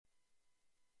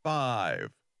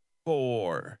5,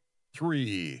 4,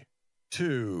 3,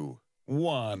 2,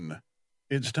 1.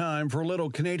 It's time for a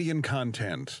little Canadian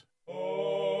content.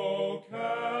 Oh,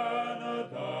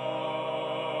 Canada,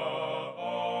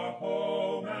 our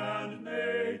home and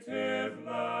native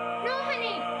land. No,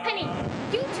 honey,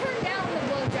 you turn down the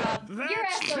blowjob. You're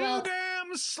That's too SOL.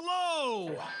 damn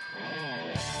slow.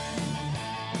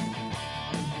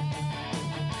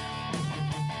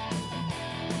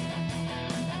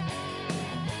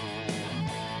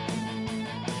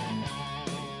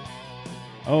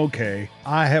 Okay,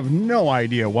 I have no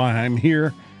idea why I'm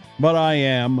here, but I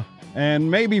am, and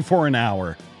maybe for an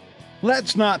hour.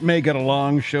 Let's not make it a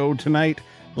long show tonight.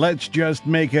 Let's just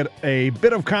make it a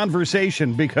bit of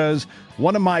conversation because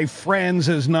one of my friends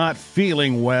is not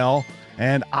feeling well,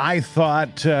 and I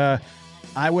thought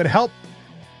I would help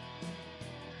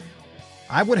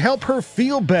her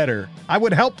feel better. I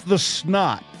would help the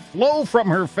snot flow from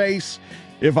her face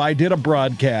if I did a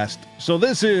broadcast. So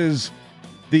this is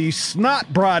the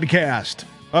snot broadcast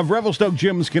of Revelstoke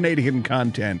Jim's Canadian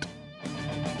content.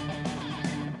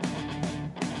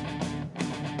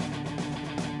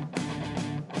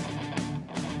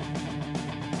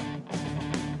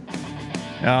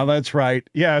 Oh, that's right.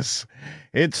 Yes,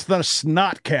 it's the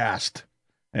Snotcast.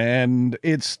 And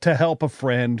it's to help a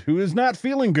friend who is not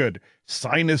feeling good.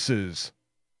 Sinuses.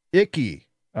 Icky.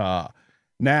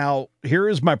 Now, here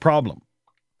is my problem.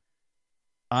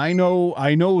 I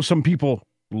know some people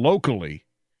locally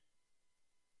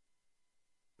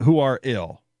who are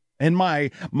ill. And my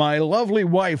lovely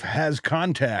wife has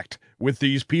contact with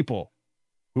these people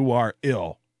who are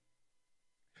ill.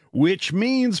 Which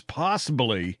means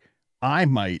possibly I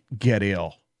might get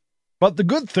ill. But the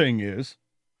good thing is,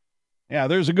 yeah,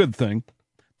 there's a good thing.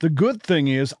 The good thing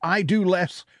is I do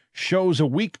less shows a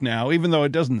week now, even though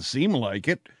it doesn't seem like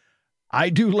it. I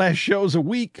do less shows a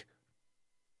week.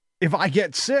 If I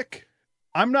get sick,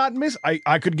 I'm not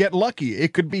I could get lucky.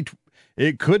 It could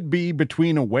be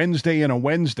between a Wednesday and a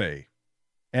Wednesday.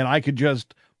 And I could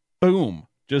just, boom,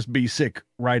 just be sick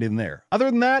right in there. Other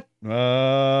than that,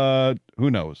 who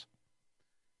knows?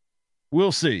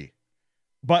 We'll see.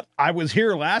 But I was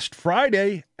here last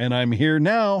Friday, and I'm here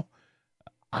now.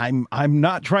 I'm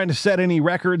not trying to set any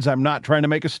records. I'm not trying to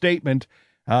make a statement.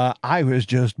 I was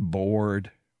just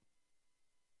bored.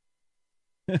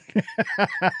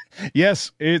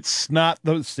 Yes, it's not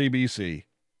the CBC.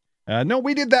 No,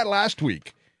 we did that last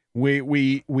week.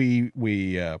 We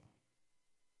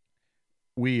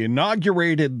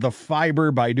inaugurated the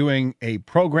fiber by doing a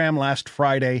program last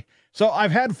Friday. So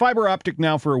I've had fiber optic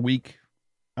now for a week.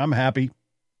 I'm happy.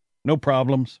 No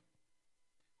problems.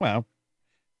 Well,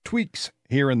 tweaks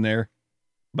here and there,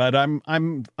 but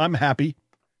I'm happy.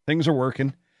 Things are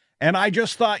working. And I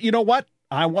just thought, you know what?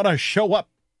 I want to show up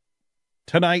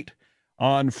tonight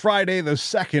on Friday the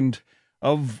 2nd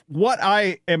of what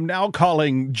I am now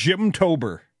calling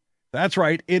Jimtober. That's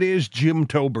right. It is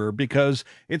Jimtober because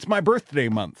it's my birthday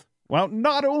month. Well,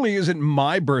 not only is it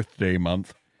my birthday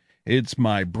month, it's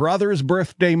my brother's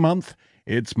birthday month.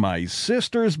 It's my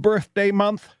sister's birthday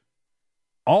month.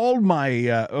 All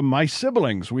my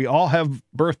siblings, we all have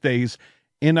birthdays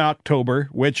in October,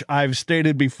 which I've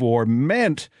stated before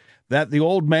meant that the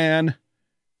old man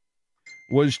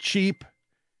was cheap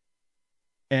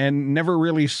and never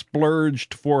really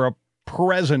splurged for a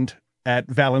present at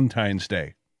Valentine's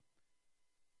Day.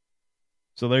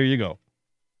 So there you go.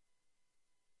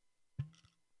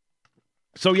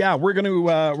 So yeah, we're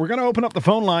gonna open up the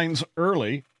phone lines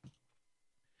early,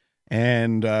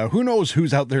 and who knows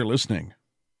who's out there listening.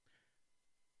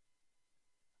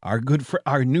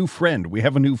 Our new friend. We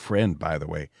have a new friend, by the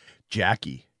way,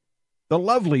 Jackie, the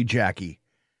lovely Jackie,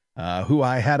 who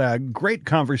I had a great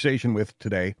conversation with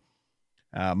today,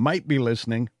 might be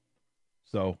listening.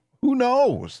 So who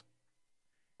knows?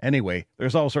 Anyway,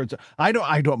 there's all sorts of. I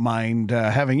don't mind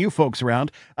having you folks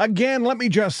around. Again, let me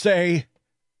just say,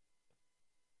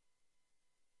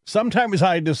 sometimes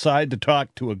I decide to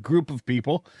talk to a group of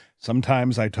people.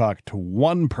 Sometimes I talk to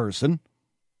one person.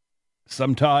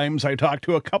 Sometimes I talk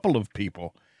to a couple of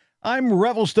people. I'm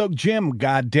Revelstoke Jim,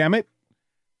 goddammit.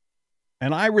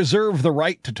 And I reserve the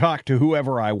right to talk to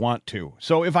whoever I want to.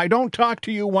 So if I don't talk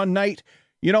to you one night,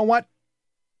 you know what?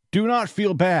 Do not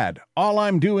feel bad. All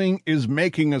I'm doing is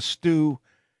making a stew.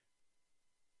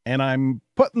 And I'm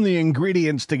putting the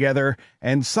ingredients together.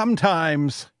 And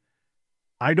sometimes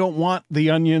I don't want the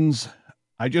onions.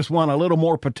 I just want a little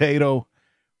more potato.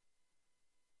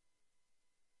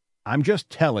 I'm just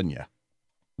telling you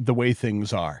the way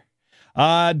things are.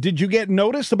 Did you get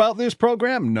notice about this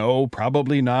program? No,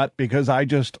 probably not, because I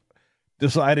just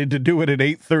decided to do it at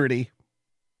 8:30.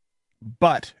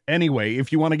 But anyway,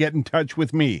 if you want to get in touch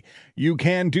with me, you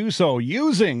can do so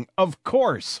using, of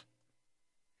course,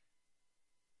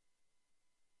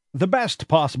 the best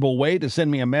possible way to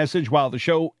send me a message while the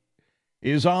show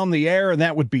is on the air, and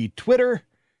that would be Twitter.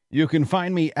 You can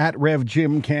find me at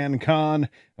RevJimCanCon.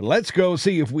 Let's go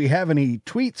see if we have any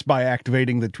tweets by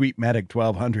activating the Tweetmatic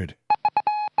 1200.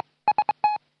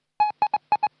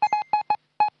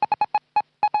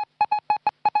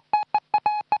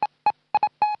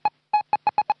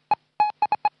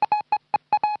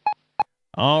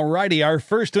 All righty, our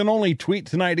first and only tweet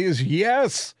tonight is,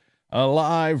 yes, a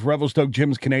live Revelstoke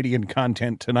Jim's Canadian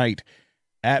content tonight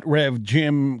at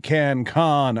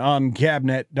RevJimCanCon on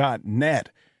Gabnet.net.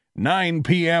 9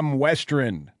 p.m.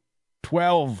 Western,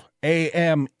 12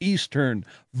 a.m. Eastern.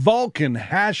 Vulcan,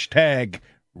 hashtag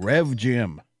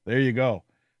RevJim. There you go.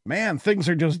 Man, things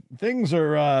are bleeping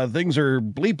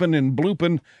and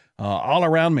blooping all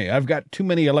around me. I've got too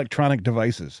many electronic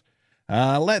devices.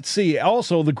 Let's see.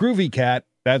 Also, the Groovy Cat,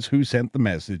 that's who sent the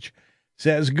message,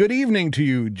 says, good evening to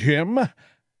you, Jim.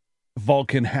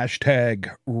 Vulcan,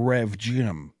 hashtag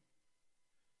RevJim.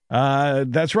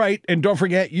 That's right. And don't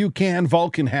forget, you can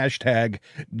Vulcan, hashtag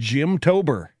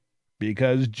Jimtober.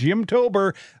 Because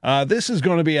Jimtober, this is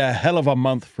going to be a hell of a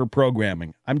month for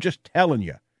programming. I'm just telling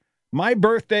you. My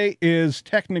birthday is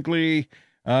technically,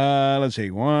 3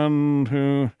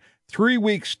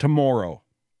 weeks tomorrow.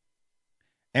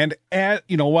 And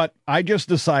you know what? I just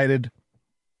decided,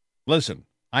 listen,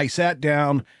 I sat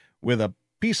down with a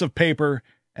piece of paper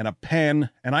and a pen,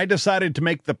 and I decided to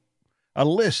make a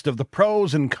list of the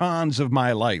pros and cons of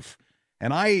my life.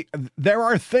 And there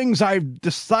are things I've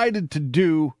decided to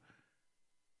do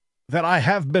that I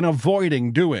have been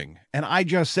avoiding doing. And I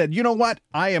just said, you know what?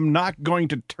 I am not going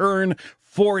to turn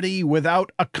 40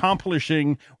 without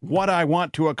accomplishing what I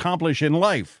want to accomplish in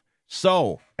life.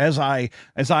 So, as I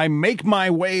make my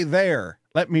way there,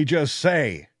 let me just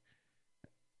say,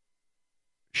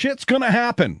 shit's gonna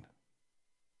happen.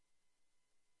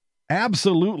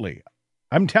 Absolutely.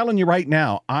 I'm telling you right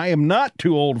now, I am not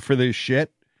too old for this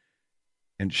shit,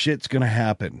 and shit's gonna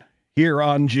happen here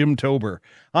on Jimtober,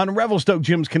 on Revelstoke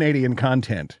Jim's Canadian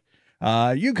content.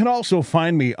 You can also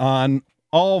find me on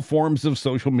all forms of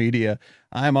social media.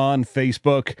 I'm on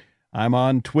Facebook, I'm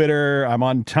on Twitter, I'm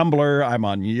on Tumblr, I'm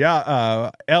on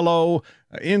Ello,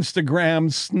 Instagram,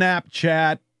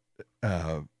 Snapchat.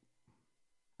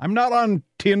 I'm not on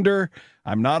Tinder,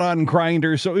 I'm not on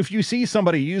Grindr. So if you see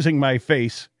somebody using my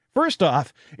face, first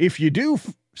off, if you do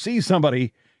see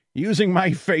somebody using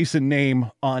my face and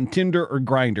name on Tinder or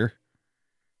Grindr,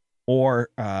 or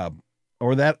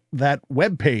that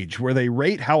web page where they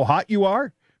rate how hot you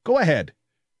are, go ahead.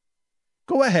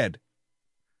 Go ahead.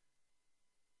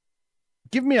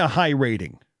 Give me a high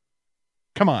rating.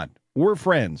 Come on, we're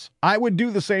friends. I would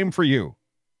do the same for you.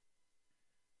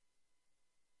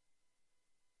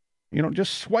 You know,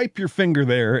 just swipe your finger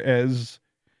there as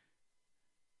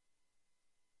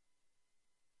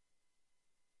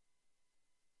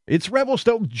it's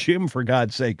Revelstoke Jim, for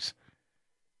God's sakes.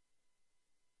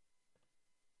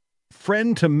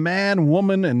 Friend to man,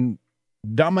 woman, and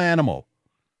dumb animal.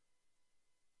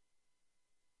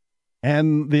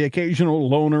 And the occasional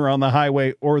loner on the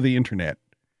highway or the internet.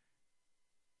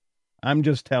 I'm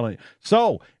just telling you.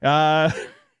 So, I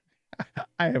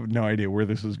have no idea where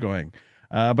this is going.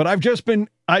 But I've just been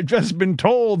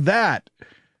told that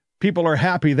people are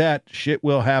happy that shit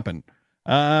will happen.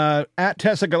 At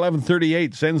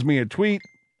Tessic1138 sends me a tweet.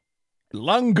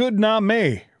 Lung good na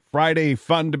me. Friday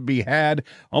fun to be had.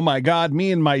 Oh my God,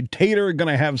 me and my tater are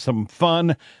going to have some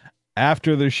fun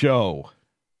after the show.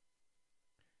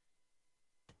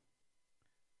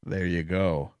 There you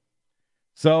go.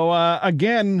 So,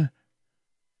 again,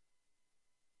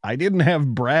 I didn't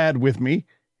have Brad with me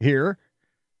here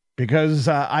because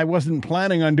I wasn't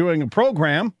planning on doing a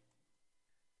program.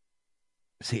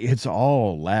 See, it's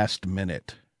all last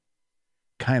minute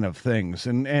kind of things.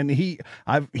 And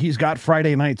he's got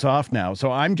Friday nights off now.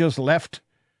 So I'm just left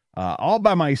all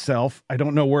by myself. I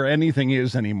don't know where anything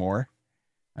is anymore.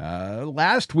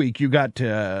 Last week you got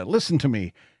to listen to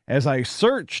me as I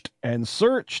searched and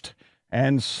searched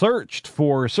and searched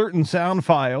for certain sound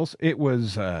files. It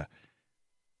was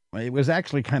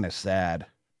actually kind of sad.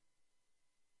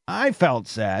 I felt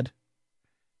sad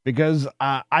because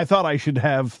I thought I should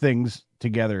have things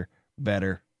together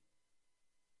better.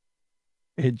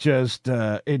 It just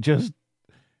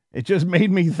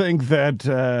made me think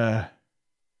that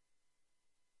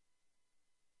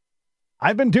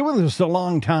I've been doing this a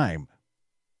long time.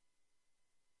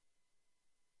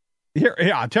 Here,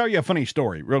 I'll tell you a funny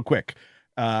story real quick.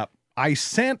 I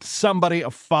sent somebody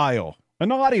a file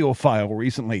an audio file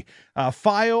recently, a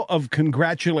file of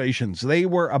congratulations. They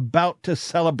were about to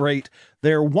celebrate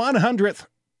their 100th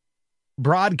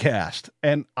broadcast,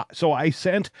 and so I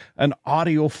sent an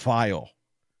audio file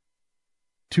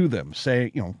to them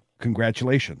saying,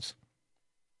 congratulations.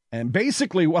 And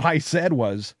basically what I said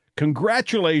was,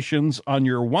 congratulations on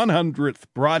your 100th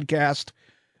broadcast.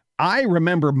 I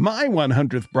remember my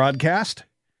 100th broadcast.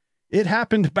 It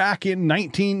happened back in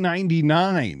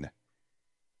 1999.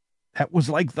 That was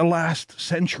like the last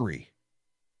century.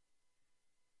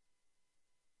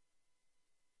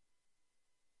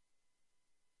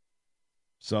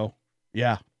 So,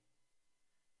 yeah.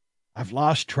 I've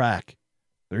lost track.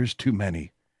 There's too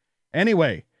many.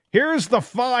 Anyway, here's the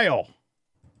file.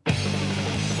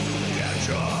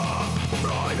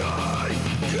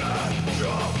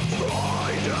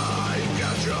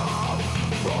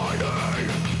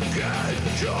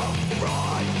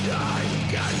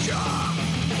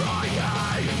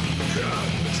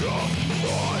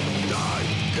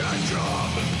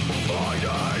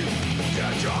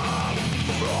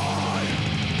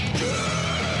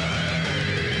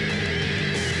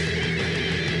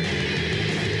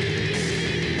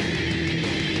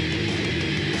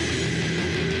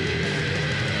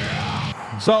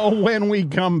 So when we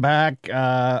come back,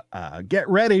 get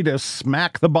ready to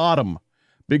smack the bottom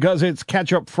because it's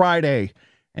Catch-Up Friday,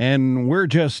 and we're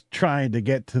just trying to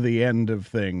get to the end of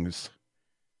things.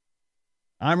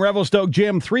 I'm Revelstoke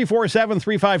Jim,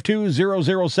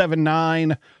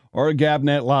 347-352-0079, or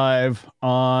Gabnet Live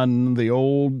on the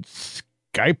old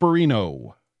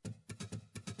Skyperino.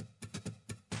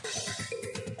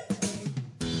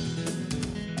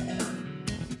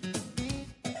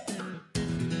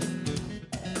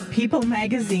 People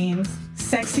Magazine's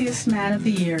Sexiest Man of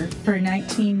the Year for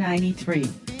 1993.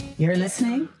 You're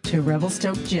listening to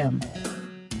Revelstoke Jim.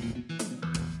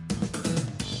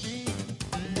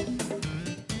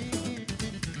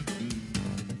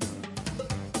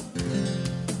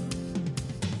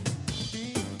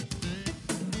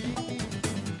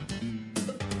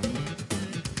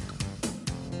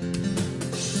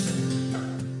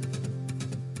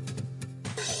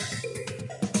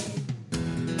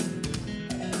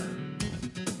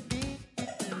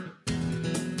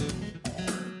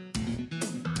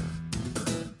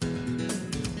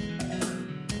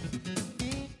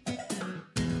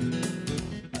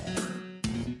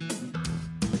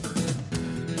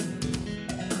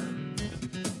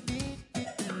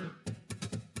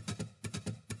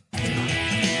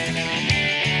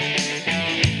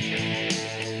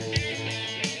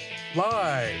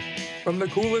 Live from the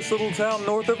coolest little town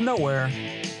north of nowhere,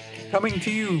 coming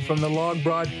to you from the Log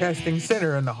Broadcasting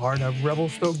Center in the heart of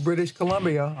Revelstoke, British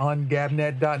Columbia on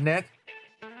Gabnet.net,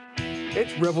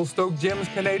 it's Revelstoke Jim's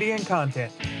Canadian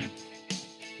content.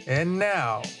 And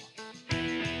now,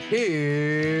 here's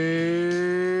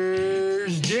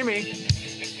Jimmy.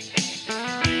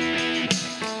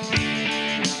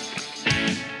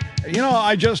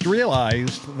 I just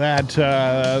realized that,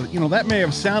 that may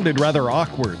have sounded rather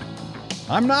awkward.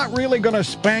 I'm not really going to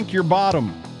spank your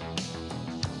bottom.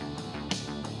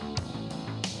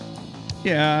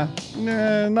 Yeah,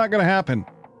 not going to happen.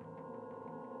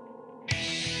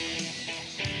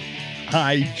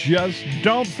 I just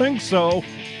don't think so.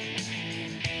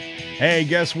 Hey,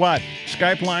 guess what?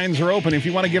 Skype lines are open if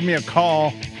you want to give me a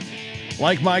call.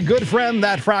 Like my good friend,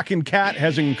 that frackin' cat,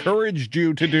 has encouraged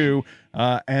you to do.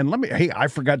 And I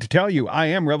forgot to tell you, I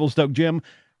am Revelstoke Jim,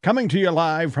 coming to you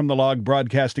live from the Log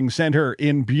Broadcasting Center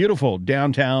in beautiful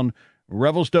downtown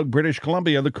Revelstoke, British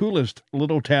Columbia, the coolest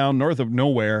little town north of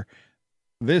nowhere.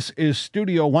 This is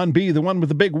Studio 1B, the one with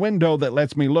the big window that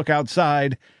lets me look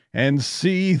outside and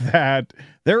see that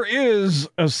there is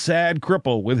a sad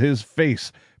cripple with his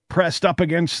face pressed up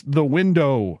against the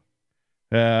window.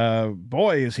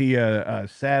 Boy, is he a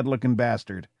sad-looking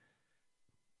bastard.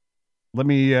 Let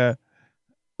me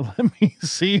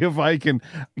see if I can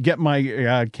get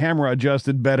my camera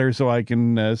adjusted better so I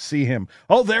can see him.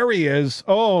 Oh, there he is.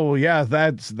 Oh, yeah,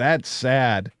 that's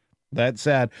sad. That's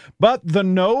sad. But the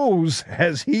nose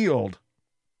has healed.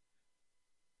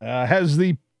 Has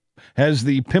the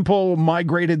pimple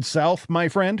migrated south, my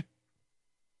friend?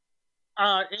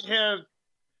 It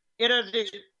has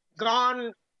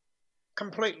gone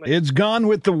completely. It's gone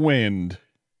with the wind.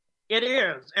 It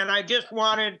is, and I just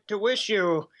wanted to wish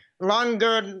you long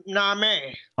good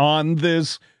Name on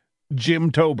this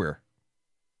Jimtober.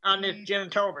 On this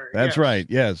Jimtober. That's right.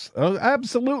 Yes. Oh,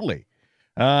 absolutely.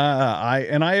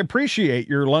 I appreciate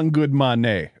your lung good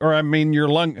mane, or I mean your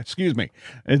lung. Excuse me.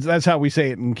 That's how we say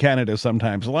it in Canada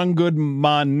sometimes. Lung good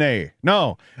mane.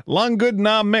 No, lung good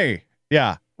Name.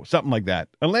 Yeah. something like that.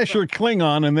 Unless you're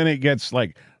Klingon, and then it gets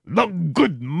like the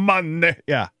good man.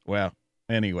 Yeah. Well,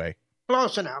 anyway,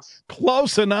 Close enough.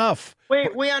 close enough.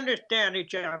 We understand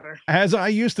each other. As I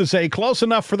used to say, close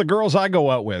enough for the girls I go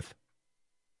out with.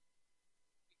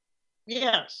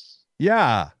 Yes.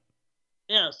 Yeah.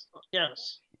 Yes.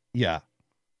 Yes. Yeah.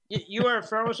 You are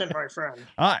frozen, my friend.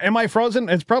 Am I frozen?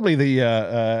 It's probably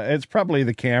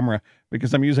the camera,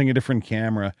 because I'm using a different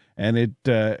camera, and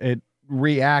it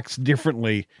reacts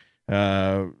differently.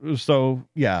 So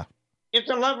yeah, It's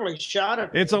a lovely shot of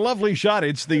it's you. a lovely shot.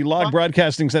 It's the Log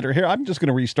Broadcasting Center here. I'm just going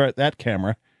to restart that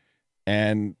camera,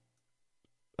 and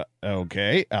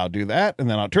okay, I'll do that, and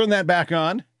then I'll turn that back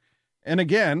on. And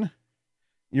again,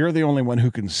 you're the only one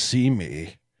who can see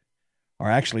me. Or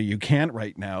actually, you can't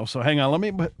right now. So hang on. Let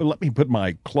me put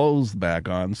my clothes back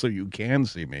on so you can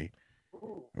see me.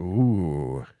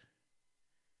 Ooh.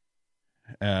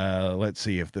 Let's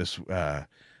see if this.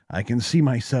 I can see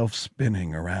myself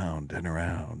spinning around and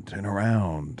around and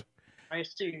around. I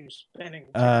see you spinning.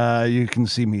 You can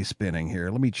see me spinning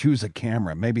here. Let me choose a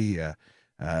camera. Maybe.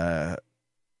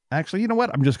 Actually, you know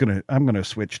what? I'm gonna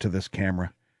switch to this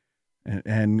camera,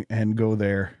 and go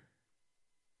there.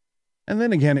 And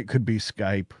then again, it could be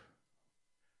Skype.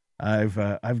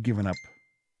 I've given up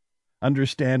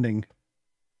understanding.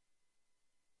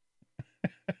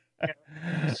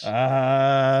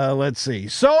 Let's see.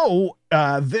 So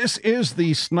this is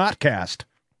the Snotcast.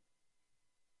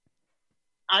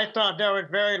 I thought that was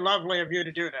very lovely of you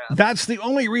to do that. That's the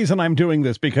only reason I'm doing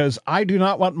this, because I do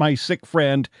not want my sick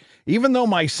friend, even though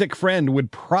my sick friend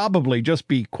would probably just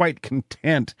be quite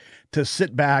content to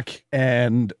sit back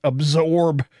and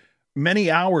absorb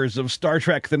many hours of Star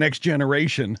Trek The Next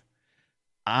Generation.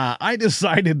 I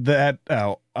decided that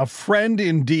a friend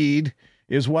indeed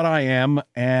is what I am,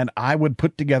 and I would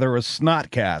put together a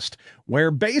Snotcast where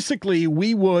basically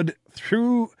we would,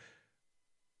 through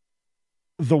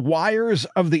the wires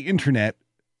of the internet,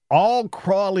 all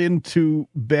crawl into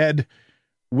bed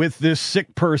with this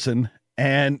sick person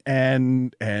and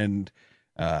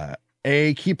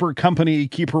keep her company,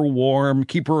 keep her warm,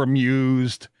 keep her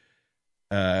amused,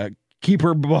 keep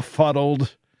her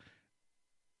befuddled.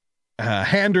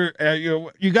 Hand her.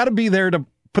 You got to be there to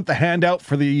put the hand out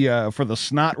for the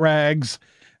snot rags.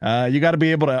 You got to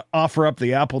be able to offer up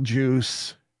the apple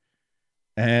juice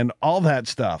and all that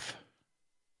stuff.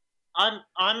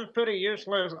 I'm pretty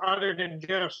useless, other than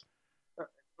just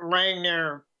laying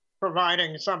there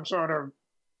providing some sort of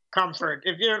comfort.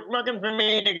 If you're looking for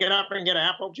me to get up and get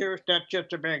apple juice, that's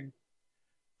just a big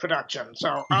production.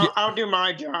 So I'll do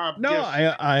my job. No,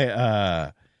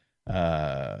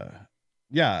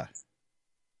 yeah.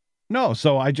 No,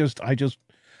 so I just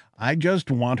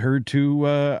want her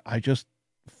to, I just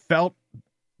felt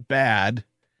bad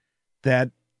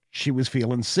that she was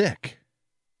feeling sick.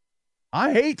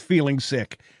 I hate feeling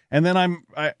sick. And then I'm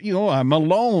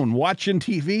alone watching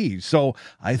TV. So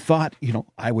I thought,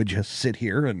 I would just sit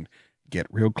here and get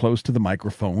real close to the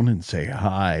microphone and say,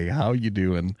 hi, how you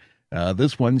doing?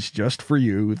 This one's just for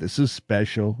you. This is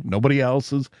special. Nobody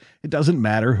else's. It doesn't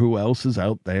matter who else is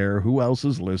out there, who else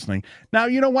is listening. Now,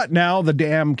 you know what? Now the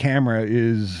damn camera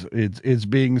is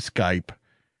being Skype,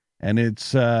 and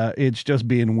it's just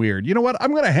being weird. You know what?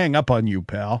 I'm going to hang up on you,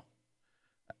 pal,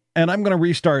 and I'm going to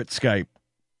restart Skype,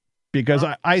 because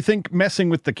I think messing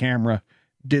with the camera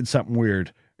did something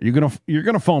weird. You're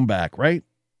going to phone back, right?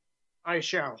 I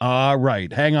shall. All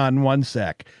right. Hang on one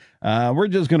sec. We're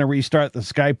just going to restart the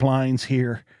Skype lines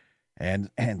here and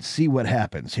see what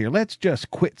happens here. Let's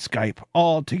just quit Skype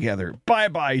altogether.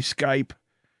 Bye-bye, Skype.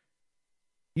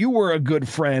 You were a good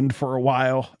friend for a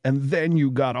while, and then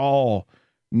you got all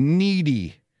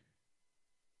needy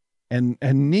and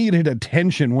needed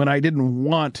attention when I didn't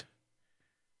want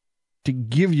to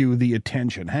give you the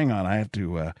attention. Hang on. I have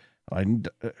to,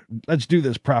 let's do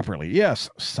this properly. Yes.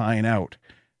 Sign out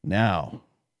now.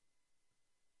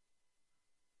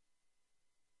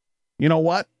 You know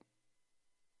what?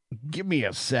 Give me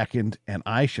a second and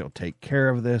I shall take care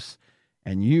of this,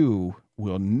 and you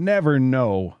will never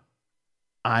know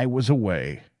I was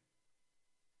away.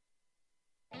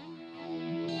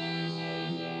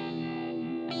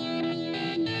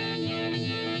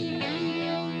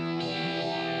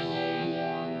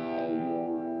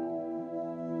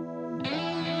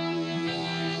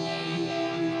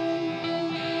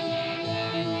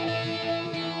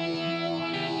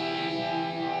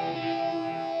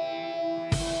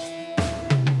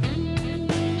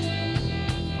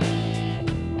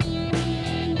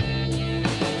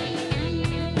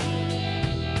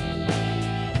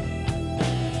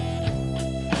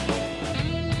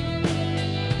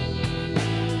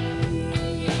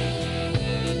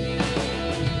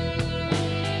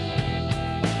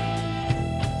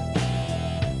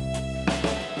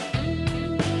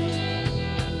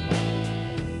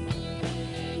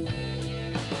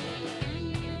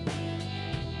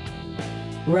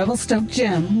 Revelstoke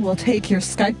Jim will take your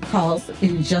Skype calls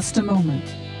in just a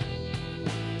moment.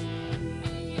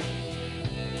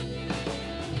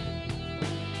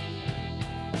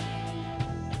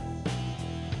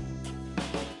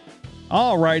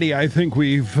 Alrighty, I think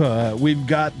we've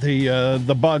got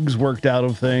the bugs worked out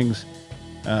of things.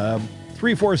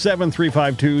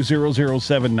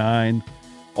 347-352-0079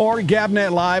 or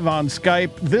Gabnet Live on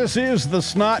Skype. This is the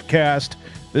Snotcast.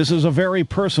 This is a very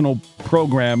personal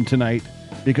program tonight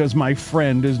because my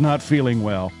friend is not feeling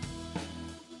well.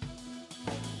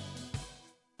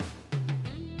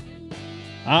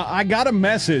 I got a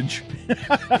message.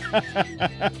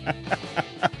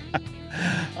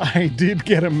 I did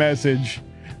get a message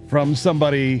from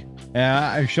somebody.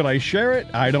 Should I share it?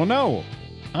 I don't know.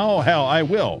 Oh, hell, I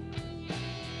will.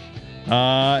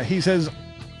 He says,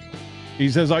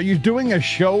 are you doing a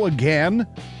show again?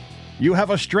 You have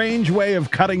a strange way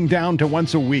of cutting down to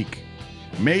once a week.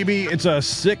 Maybe it's a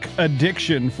sick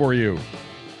addiction for you.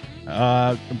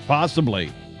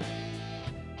 Possibly.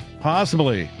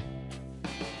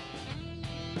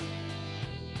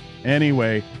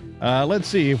 Anyway, let's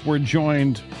see if we're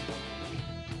joined.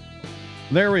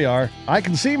 There we are. I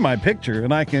can see my picture,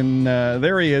 and I can,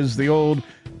 there he is, the old...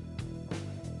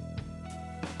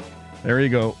 There you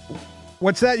go.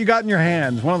 What's that you got in your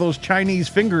hands? One of those Chinese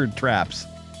finger traps.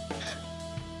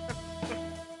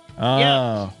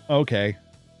 Yes. Okay.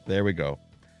 There we go.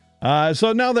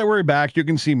 So now that we're back, you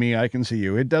can see me, I can see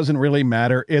you. It doesn't really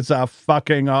matter. It's a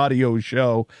fucking audio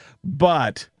show,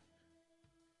 but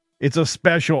it's a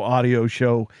special audio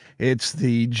show. It's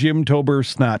the Jim Tober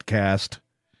Snotcast.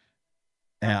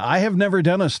 I have never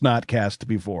done a Snotcast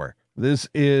before. This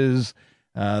is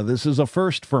a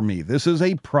first for me. This is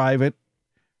a private.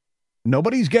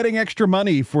 Nobody's getting extra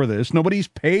money for this. Nobody's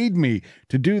paid me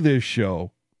to do this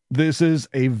show. This is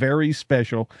a very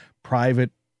special private,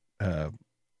 and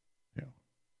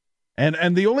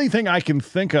the only thing I can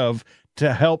think of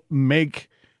to help make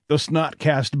the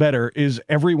Snotcast better is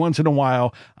every once in a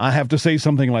while I have to say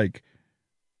something like,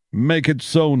 "Make it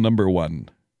so, number one,"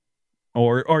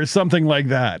 or something like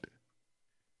that.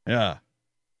 Yeah.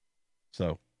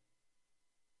 So.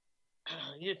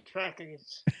 You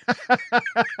trekkies.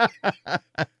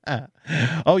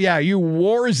 Oh yeah, you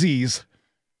warzies.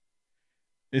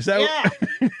 Is that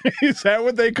is that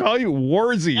what they call you,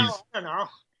 warzies? No.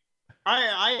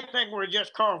 I think we're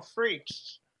just called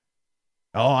freaks.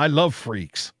 Oh, I love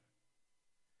freaks.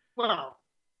 Well,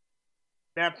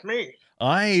 that's me.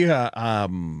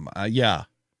 Yeah.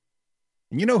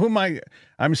 You know who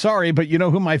I'm sorry, but you know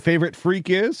who my favorite freak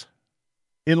is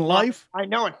in life? I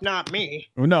know it's not me.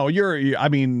 No,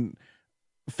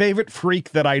 favorite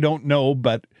freak that I don't know,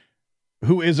 but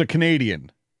who is a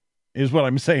Canadian is what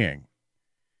I'm saying.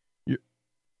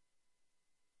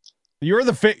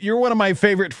 You're one of my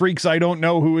favorite freaks I don't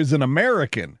know who is an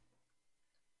American.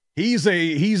 He's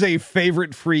a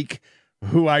favorite freak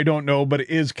who I don't know but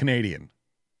is Canadian.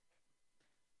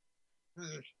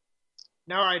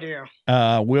 No idea.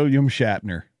 William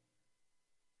Shatner.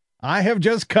 I have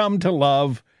just come to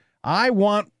love. We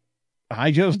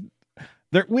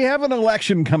have an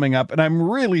election coming up, and I'm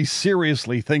really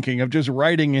seriously thinking of just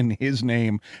writing in his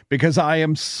name because I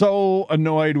am so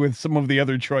annoyed with some of the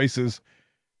other choices.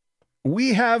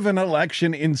 We have an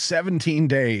election in 17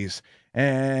 days,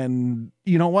 and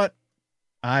you know what?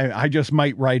 I just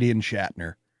might write in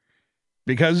Shatner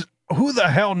because who the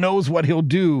hell knows what he'll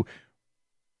do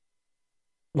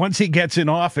once he gets in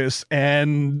office,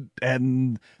 and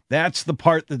that's the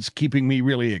part that's keeping me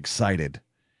really excited.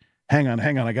 Hang on.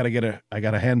 I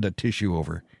gotta hand a tissue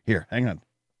over here. Hang on.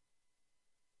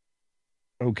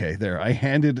 Okay, there. I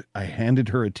handed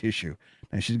her a tissue.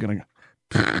 And she's gonna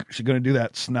do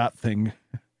that snot thing.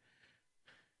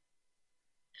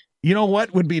 You know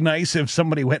what would be nice if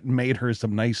somebody went and made her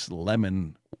some nice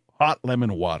hot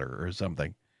lemon water or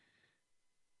something.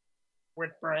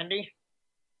 With brandy?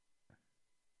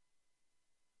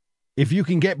 If you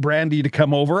can get Brandy to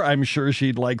come over, I'm sure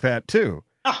she'd like that too.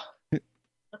 Oh.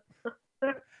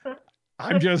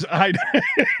 I'm just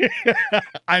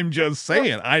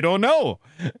saying. I don't know.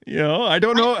 I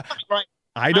don't know.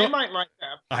 I might like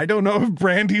that. I don't know if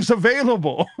Brandy's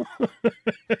available.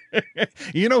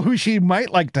 You know who she might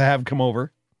like to have come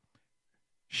over?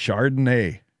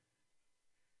 Chardonnay.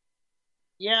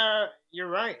 Yeah, you're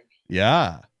right.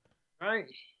 Yeah. Right.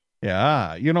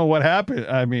 Yeah. You know what happened?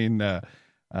 I mean,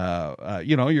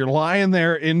 you're lying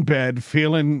there in bed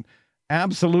feeling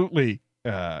absolutely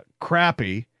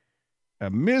crappy,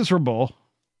 miserable.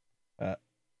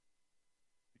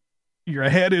 Your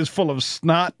head is full of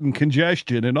snot and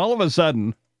congestion, and all of a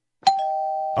sudden,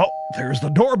 Oh, there's the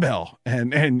doorbell,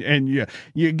 and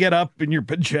you get up in your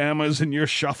pajamas and you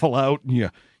shuffle out and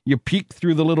you peek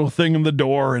through the little thing in the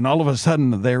door, and all of a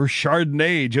sudden there's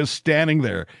Chardonnay just standing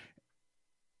there,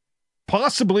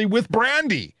 possibly with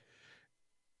brandy.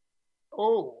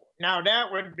 Oh, now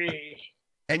that would be.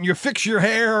 And you fix your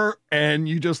hair and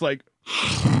you just like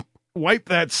wipe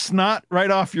that snot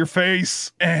right off your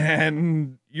face,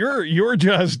 and you're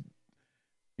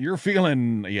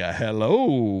feeling, yeah,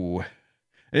 hello.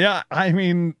 Yeah, I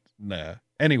mean, nah.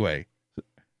 Anyway.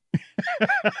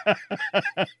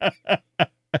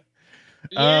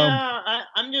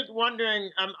 I'm just wondering.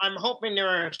 I'm hoping there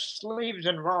are sleeves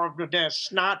involved with that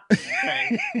snot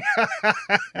thing.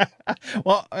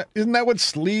 Well, isn't that what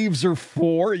sleeves are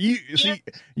for? See,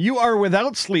 you are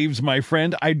without sleeves, my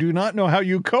friend. I do not know how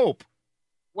you cope.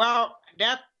 Well,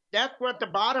 that's what the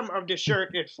bottom of the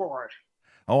shirt is for.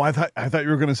 Oh, I thought you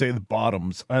were going to say the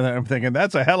bottoms. I'm thinking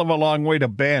that's a hell of a long way to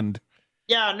bend.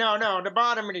 Yeah, no, the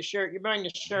bottom of the shirt. You bring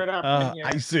the shirt up. And,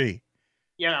 I see.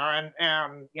 And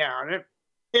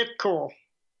it's cool.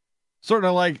 Sort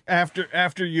of like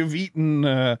after you've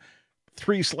eaten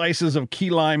 3 slices of key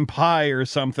lime pie or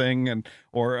something,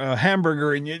 or a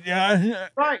hamburger, and you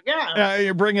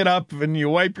bring it up and you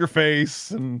wipe your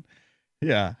face, and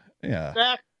exactly,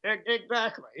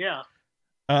 yeah.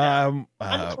 I'm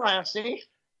classy.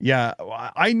 Yeah,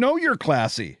 I know you're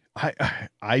classy.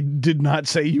 I did not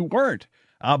say you weren't.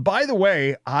 By the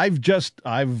way, I've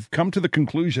come to the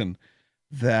conclusion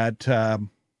that the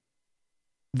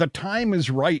time is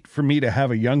right for me to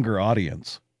have a younger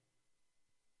audience.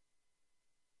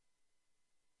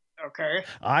 Okay.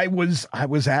 I was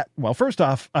at, well, first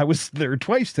off, I was there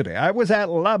twice today. I was at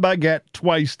La Baguette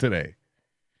twice today.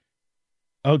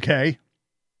 Okay.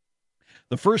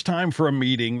 The first time for a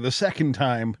meeting, the second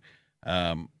time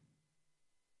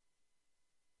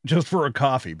just for a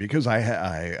coffee, because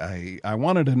I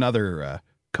wanted another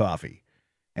coffee.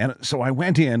 And so I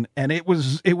went in, and it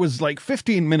was like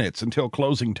 15 minutes until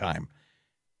closing time.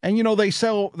 And they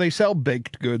sell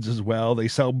baked goods as well. They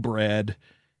sell bread,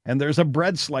 and there's a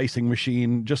bread slicing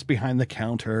machine just behind the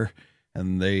counter,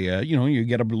 and they you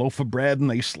get a loaf of bread and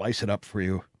they slice it up for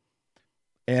you.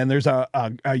 And there's a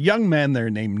young man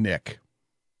there named Nick.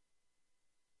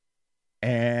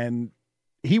 And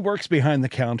he works behind the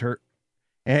counter,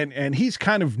 and he's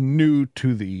kind of new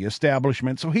to the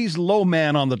establishment, so he's low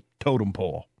man on the totem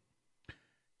pole.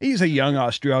 He's a young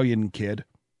Australian kid.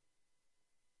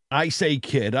 I say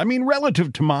kid, I mean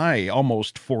relative to my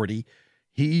almost 40,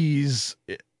 he's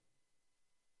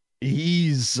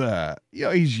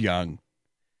young.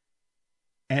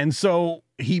 And so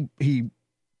he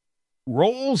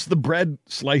rolls the bread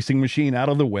slicing machine out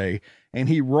of the way, and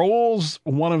he rolls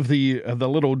one of the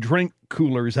little drink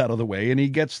coolers out of the way, and he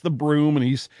gets the broom and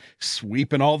he's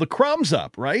sweeping all the crumbs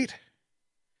up, right?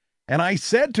 And I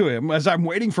said to him, as I'm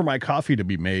waiting for my coffee to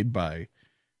be made by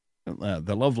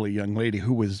the lovely young lady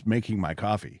who was making my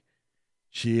coffee,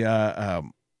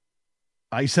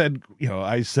 I said,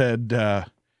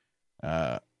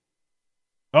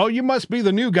 oh, you must be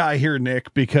the new guy here,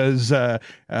 Nick, because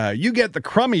you get the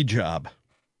crummy job.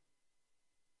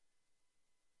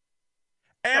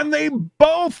 And they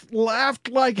both laughed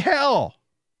like hell.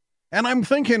 And I'm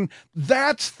thinking,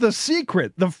 that's the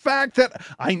secret. The fact that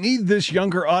I need this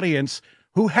younger audience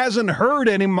who hasn't heard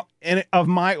any of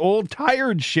my old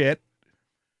tired shit.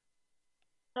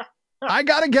 I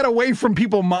got to get away from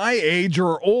people my age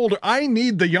or older. I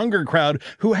need the younger crowd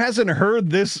who hasn't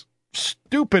heard this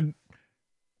stupid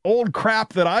old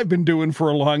crap that I've been doing for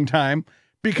a long time,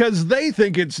 because they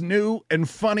think it's new and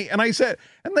funny. And I said,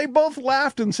 and they both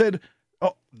laughed and said,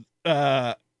 oh,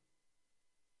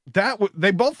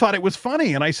 they both thought it was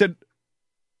funny. And I said,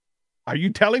 are you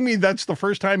telling me that's the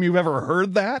first time you've ever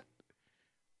heard that?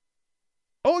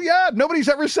 Oh yeah, nobody's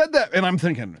ever said that. And I'm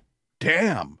thinking,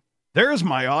 damn, there's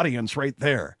my audience right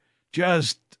there.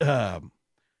 Just, and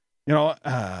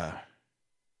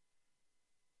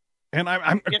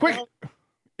I'm quick.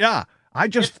 Yeah, I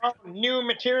just, it's all new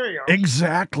material.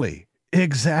 Exactly.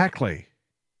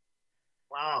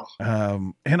 Wow.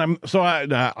 And I'm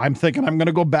thinking I'm going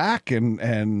to go back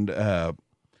and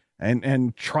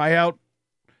try out.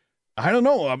 I don't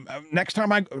know. Next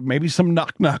time maybe some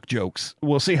knock jokes.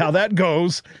 We'll see how that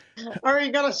goes. Are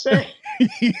you gonna say?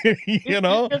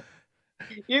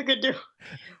 You could do.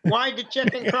 Why the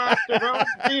chicken cross the road?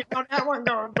 See how that one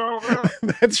goes over.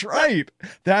 That's right.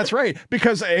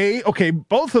 Because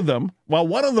both of them. Well,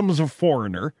 one of them is a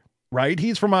foreigner, right?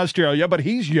 He's from Australia, but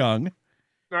he's young.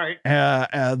 Right.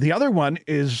 The other one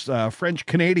is French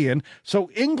Canadian. So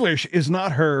English is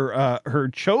not her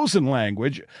chosen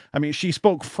language. I mean, she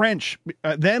spoke French,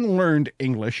 then learned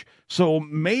English. So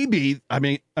maybe, I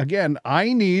mean, again,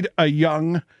 I need a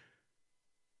young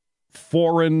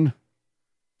foreign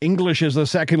English as a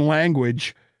second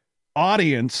language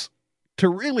audience to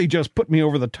really just put me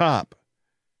over the top.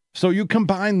 So you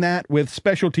combine that with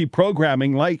specialty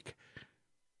programming like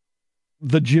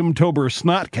the Jim Tober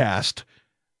Snotcast.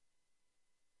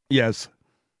 Yes.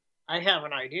 I have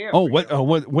an idea. Oh,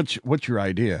 for you. what's your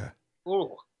idea?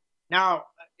 Ooh. Now,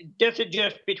 this is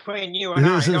just between you and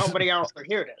I. Nobody else will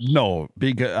hear this. No,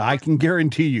 because I can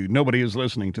guarantee you nobody is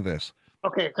listening to this.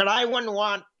 Okay, because I wouldn't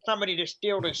want somebody to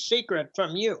steal the secret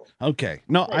from you. Okay.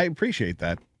 No, I appreciate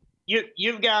that.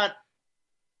 You've got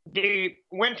the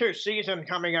winter season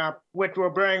coming up, which will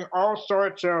bring all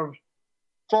sorts of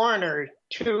foreigners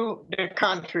to the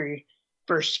country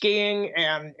for skiing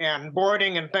and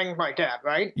boarding and things like that,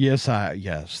 right? Yes,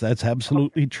 that's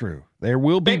absolutely true. There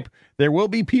will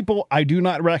be people I do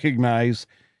not recognize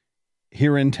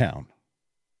here in town.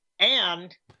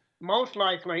 And most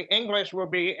likely English will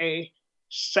be a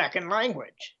second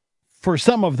language. For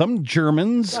some of them,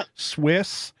 Germans, Yes.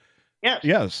 Swiss.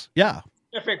 Yes. Yeah,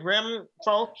 Pacific Rim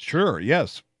folks. sure,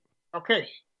 yes. Okay.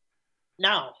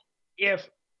 Now, if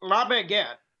La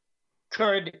Baguette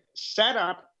could set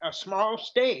up a small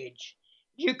stage,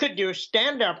 you could do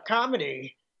stand-up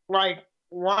comedy like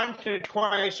once or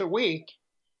twice a week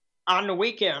on the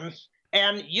weekends,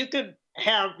 and you could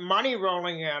have money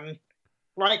rolling in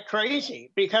like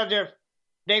crazy. Because if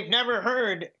they've never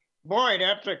heard, boy,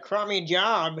 that's a crummy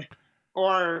job,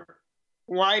 or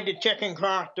why the chicken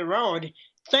cross the road,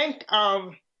 think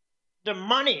of the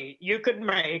money you could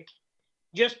make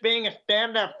just being a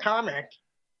stand-up comic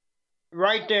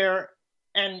right there,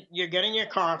 and you're getting your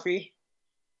coffee,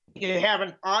 you have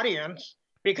an audience,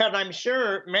 because I'm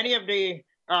sure many of the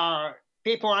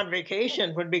people on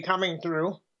vacation would be coming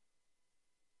through.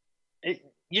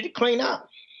 You'd clean up.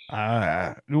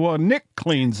 Well, Nick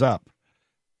cleans up.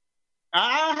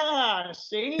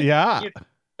 See? Yeah.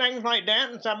 Things like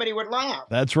that, and somebody would laugh.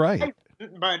 That's right.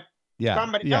 But Yeah,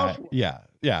 somebody else would.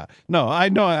 yeah. No, I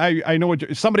know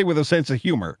what somebody with a sense of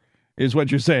humor is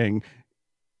what you're saying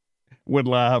would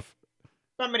laugh.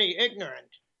 Somebody ignorant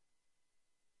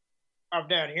of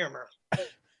that humor.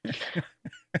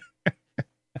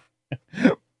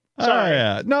 Sorry.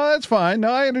 Yeah. No, that's fine.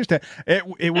 No, I understand.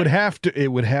 It would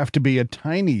have to be a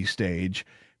tiny stage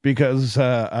because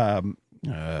La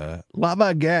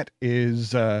Baguette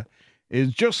is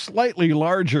just slightly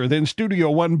larger than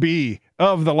Studio 1B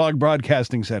of the Log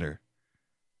Broadcasting Center.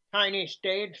 Tiny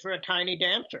stage for a tiny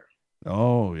dancer.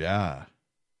 Oh, yeah.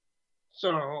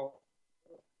 So,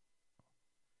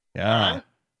 Yeah. Huh?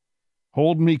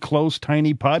 Hold me close,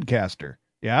 tiny podcaster.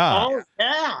 Yeah. oh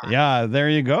yeah, Yeah, there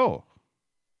you go.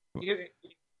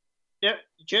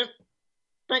 just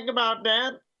think about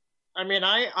that. I mean,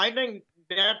 I think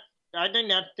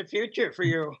that's the future for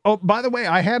you. Oh, by the way,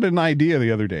 I had an idea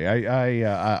the other day.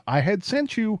 I had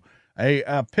sent you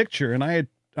a picture, and I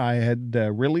had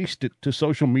released it to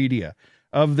social media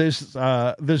of this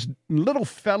little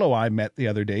fellow I met the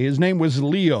other day. His name was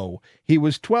Leo. He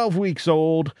was 12 weeks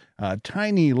old, a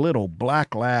tiny little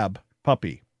black lab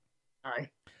puppy, Aye.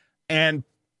 and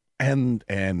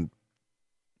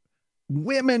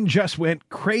women just went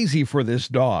crazy for this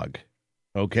dog.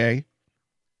 Okay.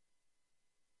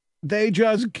 They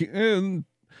just,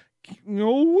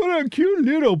 what a cute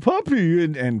little puppy,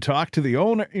 and talk to the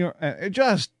owner, it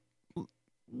just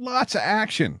lots of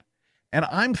action. And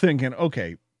I'm thinking,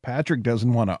 okay, Patrick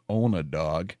doesn't want to own a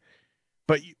dog,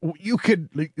 but you could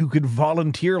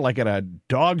volunteer like at a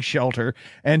dog shelter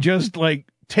and just like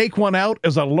take one out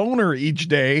as a loner each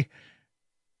day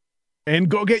and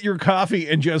go get your coffee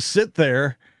and just sit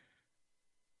there.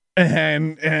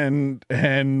 And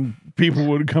people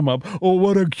would come up. Oh,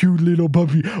 what a cute little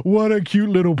puppy! What a cute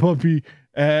little puppy!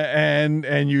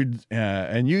 And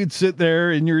you'd sit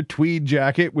there in your tweed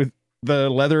jacket with the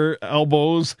leather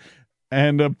elbows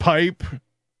and a pipe,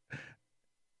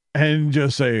 and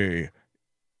just say,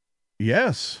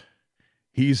 "Yes,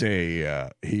 he's a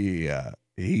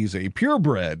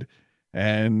purebred."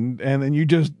 And then you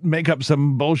just make up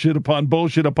some bullshit upon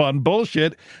bullshit upon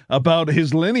bullshit about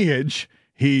his lineage.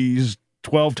 He's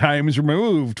 12 times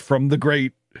removed from the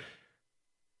great,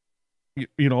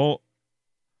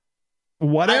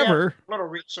 whatever. A little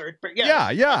research, but yeah.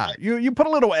 Yeah. You put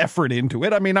a little effort into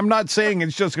it. I mean, I'm not saying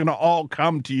it's just going to all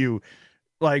come to you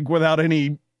like without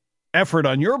any effort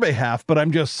on your behalf, but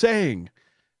I'm just saying,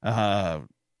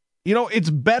 it's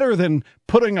better than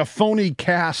putting a phony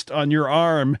cast on your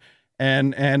arm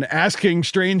and asking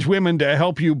strange women to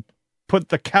help you put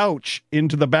the couch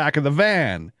into the back of the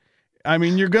van. I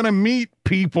mean, you're going to meet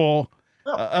people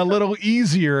a little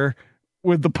easier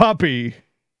with the puppy.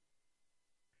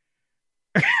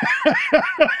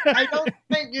 I don't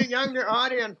think your younger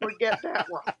audience would get that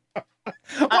one.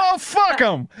 Oh, fuck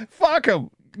them. Fuck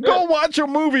them. Go watch a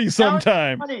movie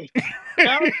sometime. Funny.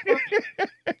 That was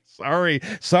funny.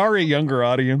 Sorry, younger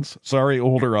audience. Sorry,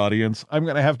 older audience. I'm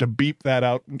going to have to beep that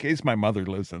out in case my mother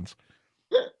listens.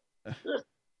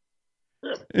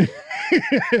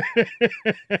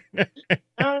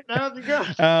 How's it go?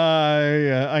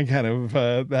 I kind of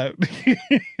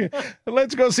that.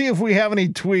 Let's go see if we have any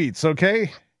tweets,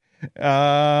 okay?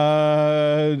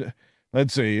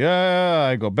 Let's see.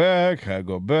 I go back.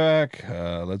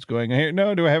 Let's go in here.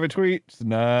 No, do I have a tweet?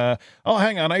 Nah. Oh,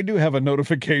 hang on. I do have a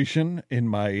notification in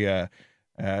my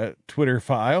Twitter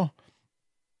file.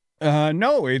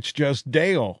 No, it's just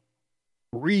Dale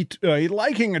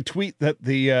liking a tweet that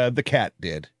the cat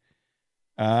did.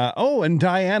 And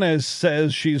Diana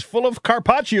says she's full of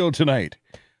Carpaccio tonight.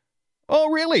 Oh,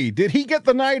 really? Did he get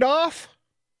the night off?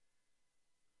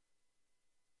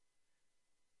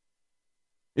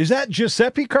 Is that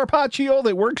Giuseppe Carpaccio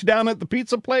that works down at the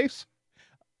pizza place?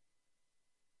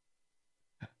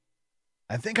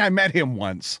 I think I met him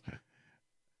once.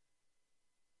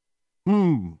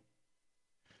 I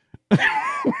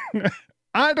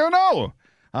don't know.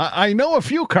 I know a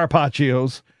few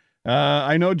Carpaccios.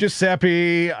 I know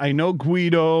Giuseppe. I know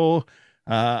Guido.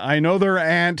 I know their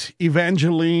aunt,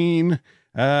 Evangeline.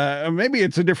 Maybe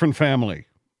it's a different family.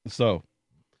 So.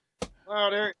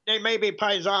 Well, they may be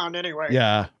paisan anyway.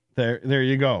 Yeah, there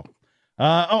you go.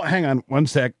 Hang on one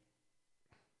sec.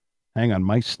 Hang on,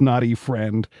 my snotty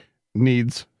friend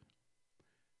needs.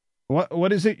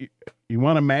 What is it? You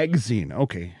want a magazine?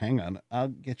 Okay, hang on. I'll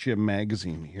get you a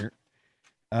magazine here.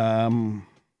 I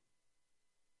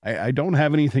don't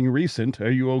have anything recent. Are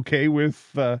you okay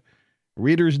with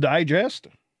Reader's Digest?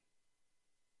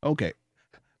 Okay,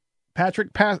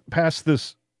 Patrick, pass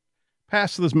this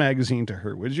magazine to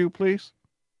her, would you, please?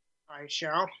 I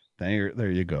shall. There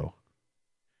you go.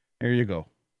 There you go.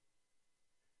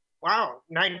 Wow,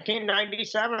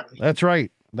 1997. That's right.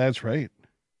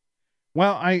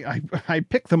 Well, I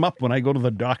pick them up when I go to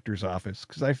the doctor's office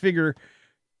because I figure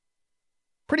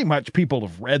pretty much people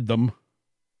have read them,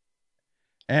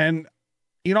 and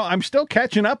I'm still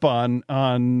catching up on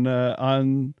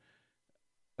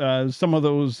some of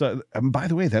those. And by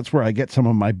the way, that's where I get some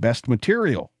of my best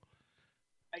material.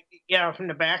 Yeah, from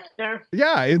the back there.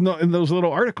 Yeah, in those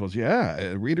little articles.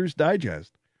 Yeah, Reader's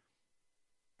Digest.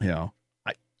 You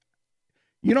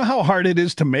know how hard it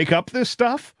is to make up this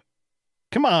stuff?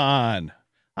 Come on.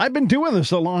 I've been doing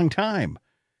this a long time.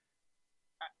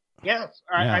 Yes.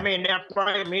 Yeah. I mean, that's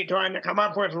why me trying to come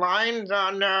up with lines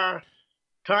on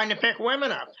trying to pick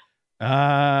women up.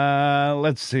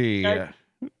 Let's see.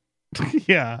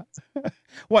 Yeah.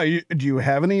 Why, do you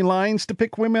have any lines to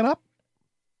pick women up?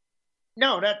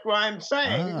 No, that's why I'm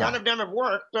saying. None of them have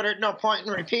worked, so there's no point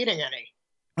in repeating any.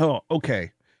 Oh,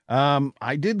 okay.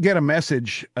 I did get a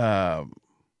message.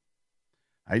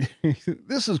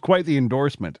 This is quite the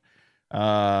endorsement.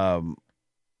 No,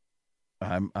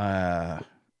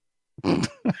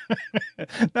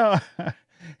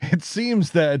 it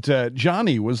seems that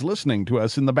Johnny was listening to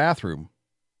us in the bathroom.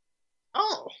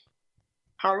 Oh,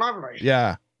 how lovely.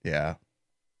 Yeah.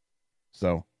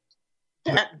 So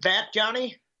that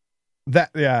Johnny?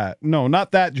 No,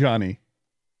 not that Johnny.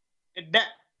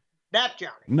 That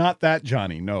Johnny. Not that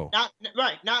Johnny, no.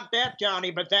 Not that Johnny,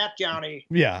 but that Johnny.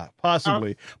 Yeah,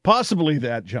 possibly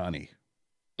that Johnny.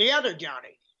 The other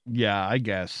Johnny. Yeah, I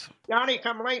guess. Johnny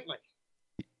come lately.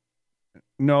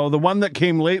 No, the one that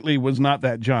came lately was not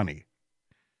that Johnny.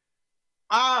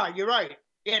 Ah, you're right.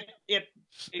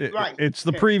 Right. It's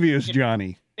the previous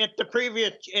Johnny. It's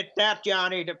that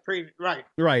Johnny, right.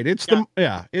 Right. It's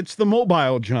the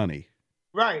mobile Johnny.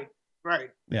 Right.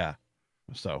 Yeah.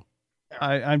 So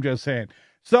I'm just saying.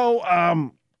 So,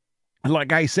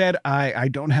 like I said, I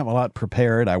don't have a lot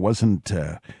prepared. I wasn't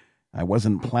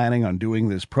planning on doing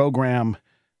this program.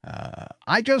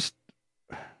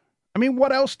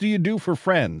 What else do you do for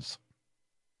friends?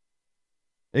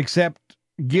 Except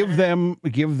give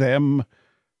them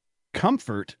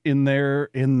comfort in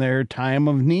their time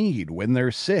of need, when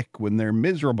they're sick, when they're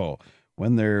miserable,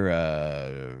 when they're,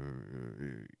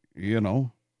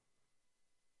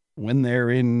 when they're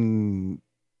in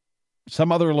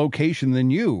some other location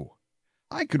than you.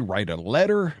 I could write a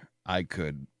letter. I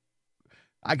could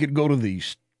go to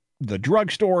the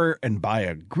drugstore and buy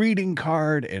a greeting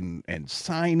card and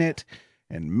sign it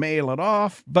and mail it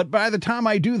off. But by the time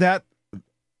I do that,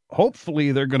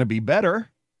 hopefully they're going to be better.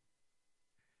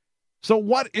 So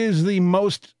what is the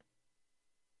most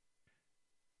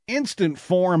instant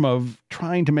form of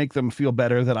trying to make them feel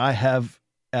better that I have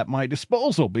at my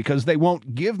disposal? Because they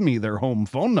won't give me their home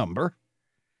phone number.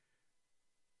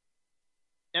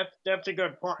 That's a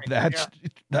good point. That's,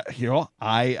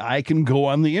 I can go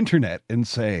on the internet and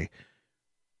say,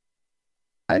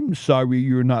 I'm sorry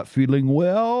you're not feeling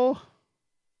well.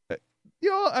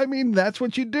 I mean, that's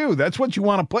what you do. That's what you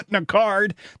want to put in a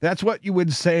card. That's what you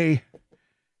would say,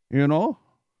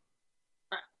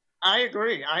 I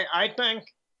agree. I think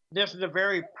this is a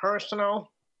very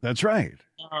personal. That's right.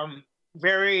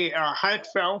 Very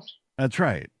heartfelt. That's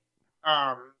right.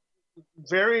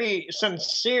 Very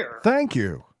sincere. Thank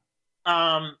you.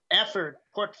 Effort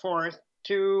put forth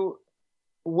to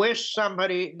wish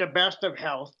somebody the best of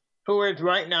health who is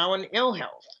right now in ill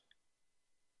health.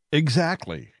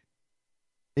 Exactly.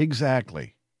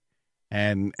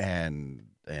 And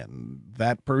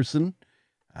that person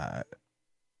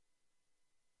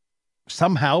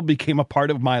somehow became a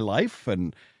part of my life,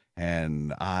 and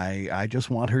I just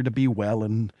want her to be well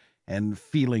and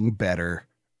feeling better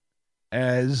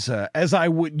as I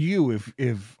would you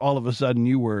if all of a sudden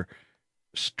you were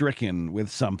stricken with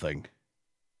something.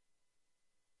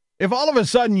 If all of a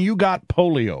sudden you got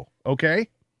polio, okay?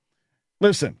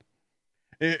 Listen,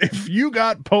 if you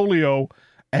got polio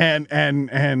and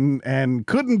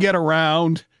couldn't get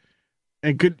around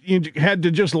and had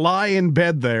to just lie in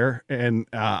bed there, and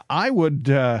I would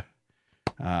do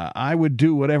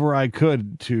whatever I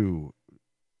could to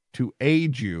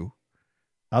aid you,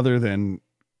 other than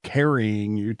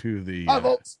carrying you to the. Hi,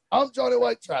 folks. I'm Johnny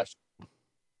White Trash.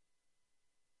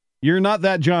 You're not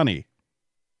that Johnny.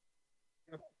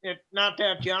 It's not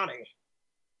that Johnny.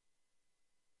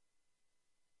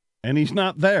 And he's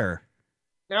not there.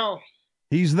 No.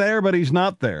 He's there, but he's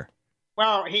not there.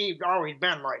 Well, he's always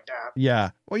been like that.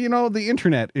 Yeah. Well, the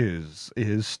internet is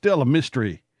still a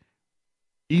mystery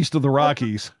east of the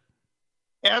Rockies.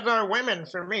 As are women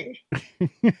for me.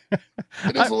 It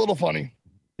is a little funny.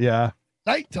 Yeah.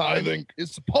 Nighttime, I think,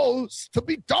 is supposed to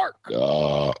be dark.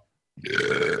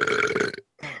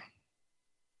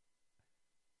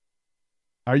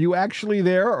 Are you actually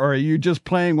there, or are you just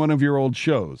playing one of your old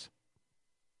shows?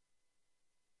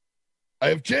 I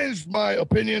have changed my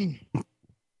opinion,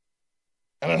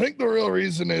 and I think the real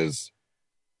reason is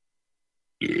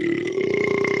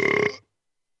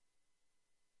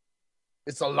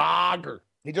it's a lager.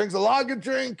 He drinks a lager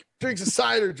drink, drinks a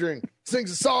cider drink, sings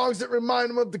the songs that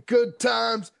remind him of the good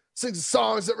times, sings the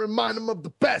songs that remind him of the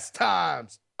best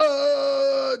times.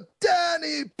 Oh,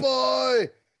 Danny boy,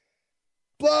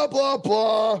 blah, blah,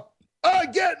 blah. I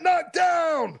get knocked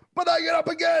down, but I get up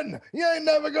again. You ain't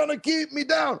never gonna keep me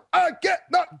down. I get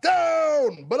knocked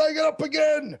down, but I get up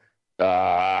again.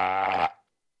 Wow.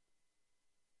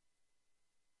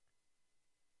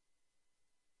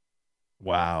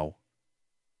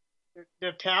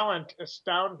 The talent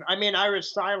astounding. I mean, I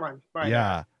was silent. But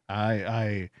Yeah.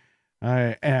 I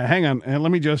hang on. And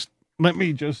let me just,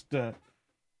 I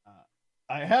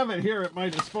have it here at my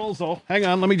disposal. Hang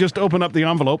on. Let me just open up the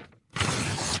envelope.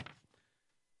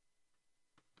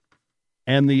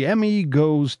 And the Emmy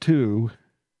goes to,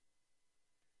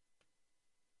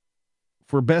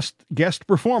 for best guest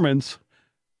performance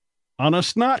on a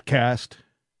Snotcast,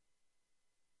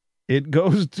 it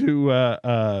goes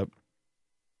to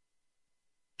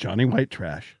Johnny White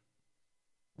Trash.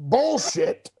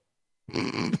 Bullshit.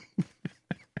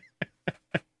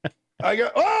 I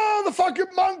go, oh, the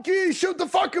fucking monkey. Shoot the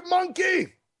fucking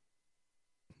monkey.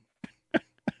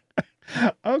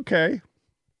 Okay.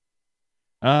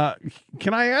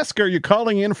 Can I ask, are you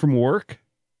calling in from work?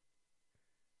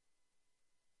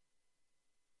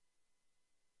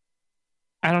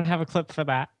 I don't have a clip for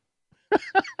that.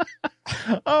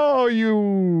 Oh,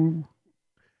 you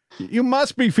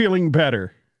must be feeling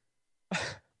better.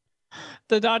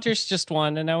 The Dodgers just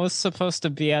won, and I was supposed to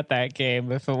be at that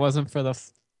game if it wasn't for the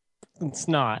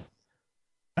snot.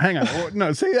 Hang on.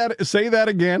 No, say that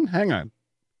again. Hang on.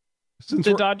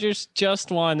 The Dodgers just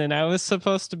won, and I was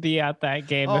supposed to be at that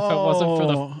game if it wasn't for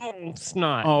the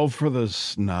snot. Oh, for the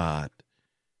snot.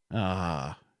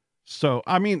 So,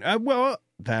 I mean, well,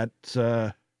 that's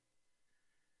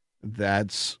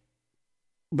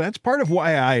part of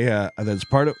why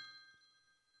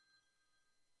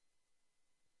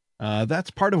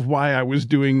that's part of why I was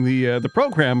doing the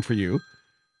program for you,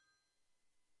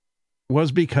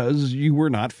 was because you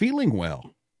were not feeling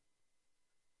well.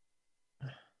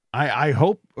 I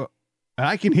hope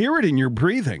I can hear it in your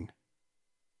breathing.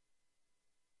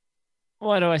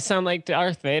 What, do I sound like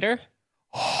Darth Vader?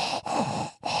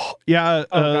 Yeah.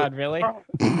 Oh God, really? Oh,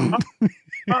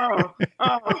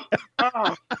 oh,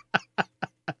 oh.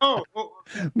 Oh,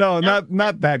 No,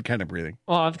 not that kind of breathing.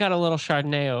 Well, I've got a little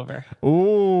Chardonnay over.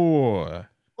 Oh,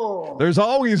 oh. there's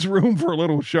always room for a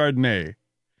little Chardonnay.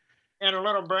 And a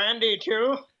little brandy,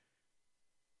 too?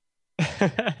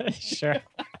 Sure.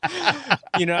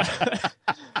 You know,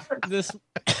 this.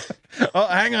 Oh,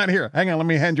 hang on here. Hang on. Let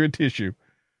me hand you a tissue.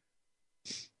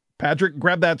 Patrick,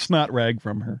 grab that snot rag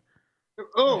from her.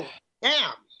 Oh,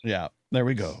 damn. Yeah, there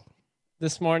we go.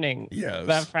 This morning, Yes.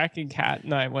 that fracking cat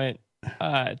and I went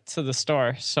to the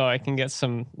store so I can get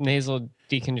some nasal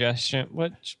decongestion,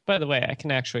 which, by the way, I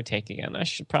can actually take again. I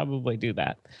should probably do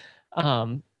that.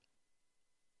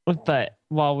 But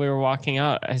while we were walking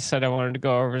out, I said I wanted to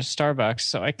go over to Starbucks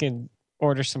so I could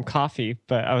order some coffee,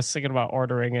 but I was thinking about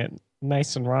ordering it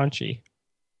nice and raunchy.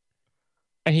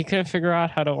 And he couldn't figure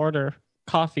out how to order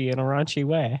coffee in a raunchy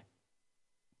way.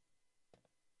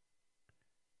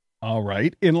 All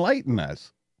right. Enlighten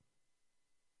us.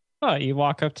 Oh, you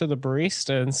walk up to the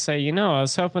barista and say, I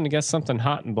was hoping to get something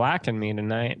hot and black in me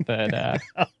tonight, but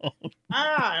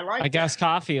I like I guess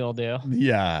coffee will do.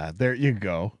 Yeah, there you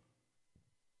go.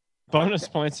 Bonus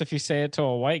points if you say it to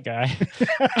a white guy.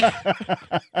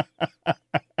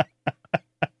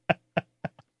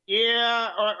 Yeah,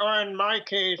 or in my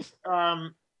case,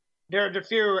 there's a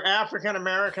few African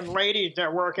American ladies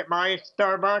that work at my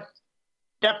Starbucks.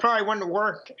 That probably wouldn't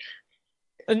work.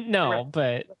 No,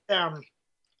 but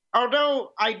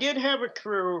Although I did have a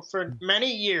crew for many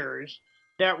years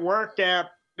that worked at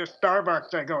the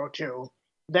Starbucks I go to,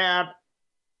 that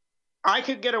I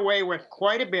could get away with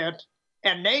quite a bit,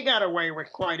 and they got away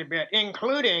with quite a bit,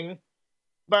 including,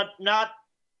 but not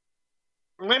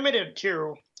limited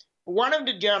to, one of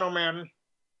the gentlemen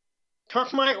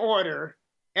took my order,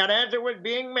 and as it was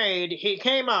being made, he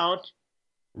came out,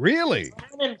 Really?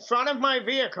 ran in front of my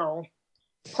vehicle,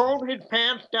 pulled his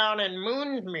pants down and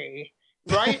mooned me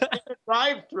right in the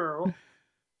drive-thru,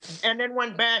 and then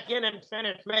went back in and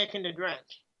finished making the drink.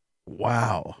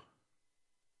 Wow.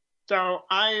 So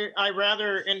I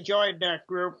rather enjoyed that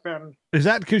group, and Is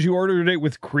that because you ordered it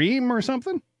with cream or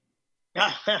something?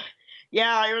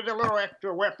 yeah, it was a little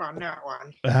extra whip on that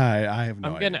one. I have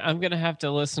no idea. I'm gonna have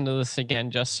to listen to this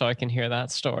again just so I can hear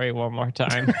that story one more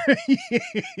time.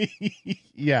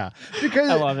 Yeah, because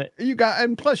I love it.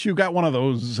 And plus you got one of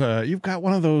those. You've got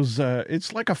one of those.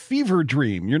 It's like a fever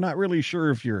dream. You're not really sure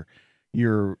if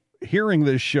you're hearing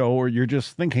this show or you're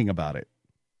just thinking about it.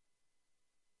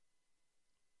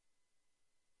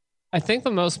 I think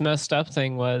the most messed up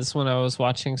thing was when I was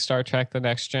watching Star Trek: The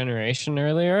Next Generation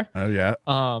earlier. Oh yeah.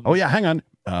 Um, Oh yeah. Hang on.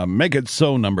 Make it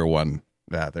so #1.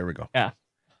 Yeah. There we go. Yeah.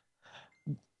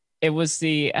 It was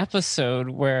the episode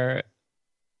where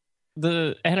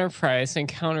the Enterprise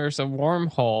encounters a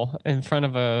wormhole in front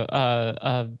of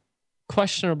a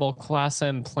questionable Class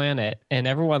M planet, and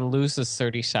everyone loses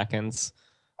 30 seconds.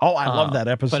 Oh, I love that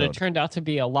episode. But it turned out to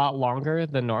be a lot longer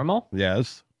than normal.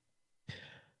 Yes.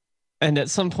 And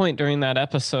at some point during that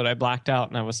episode, I blacked out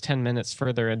and I was 10 minutes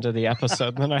further into the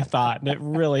episode than I thought. And it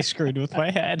really screwed with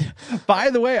my head. By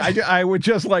the way, I would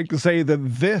just like to say that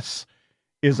this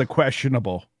is a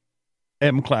questionable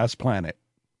M-class planet.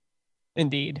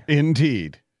 Indeed.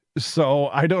 Indeed. So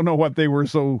I don't know what they were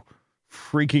so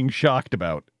freaking shocked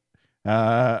about.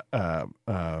 I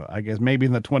guess maybe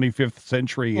in the 25th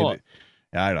century. Well,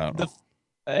 I don't know.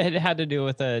 It had to do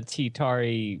with a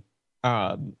T-Tari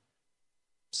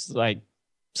like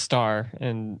star,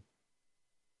 and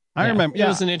I remember. It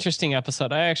was an interesting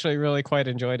episode. I actually really quite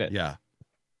enjoyed it. Yeah.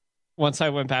 Once I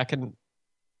went back and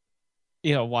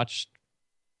watched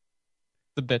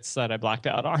the bits that I blacked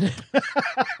out on. Yeah,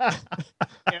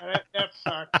 that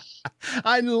sucks.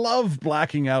 I love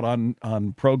blacking out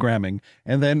on programming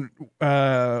and then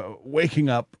waking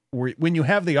up when you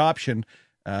have the option.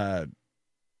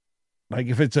 Like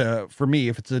if it's for me,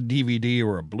 if it's a DVD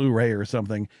or a Blu-ray or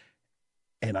something,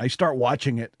 and I start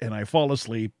watching it and I fall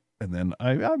asleep, and then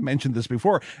I mentioned this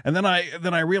before, and then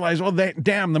I realize, oh,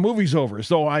 damn, the movie's over.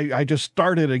 So I just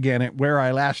started again at where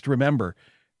I last remember,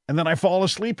 and then I fall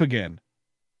asleep again.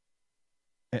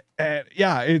 And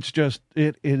yeah, it's just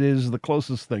it is the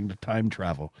closest thing to time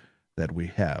travel that we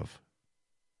have.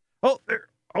 Oh, there.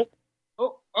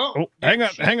 Oh, hang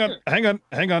on.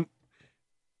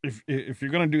 If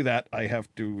you're gonna do that, I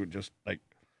have to just like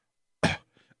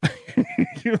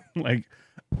like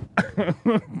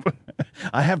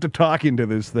I have to talk into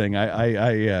this thing.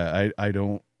 I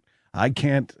don't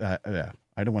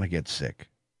want to get sick.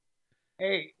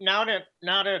 Hey, now that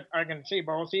I can see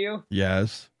both of you,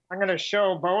 Yes. I'm going to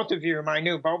show both of you my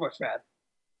new Boba Fett.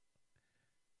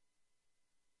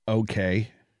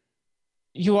 Okay.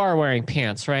 You are wearing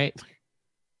pants, right?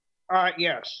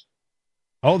 Yes.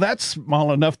 Oh, that's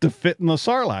small enough to fit in the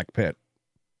Sarlacc pit.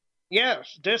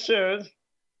 Yes, this is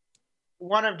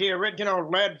one of the original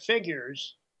lead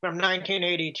figures from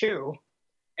 1982.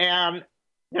 And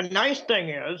the nice thing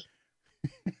is,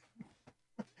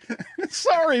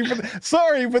 sorry,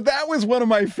 but that was one of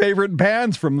my favorite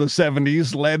bands from the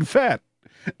 70s, Lead Fett.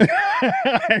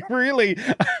 I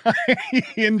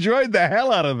enjoyed the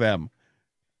hell out of them.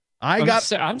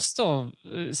 I'm still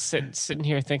sitting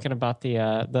here thinking about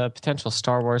the potential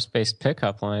Star Wars based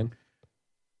pickup line.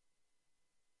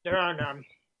 there are none.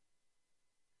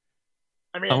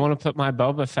 I mean, I want to put my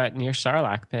Boba Fett in your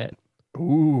Sarlacc pit.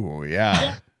 Ooh,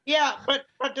 yeah. yeah, but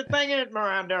the thing is,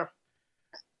 Miranda,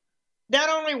 that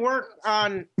only works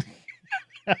on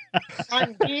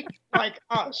geeks like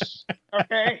us,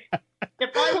 okay? If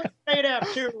I would say that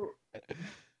to,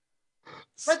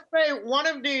 let's say, one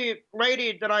of the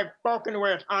ladies that I've spoken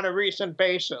with on a recent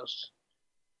basis,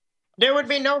 there would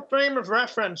be no frame of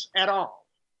reference at all.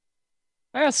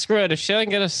 Screw it. If she doesn't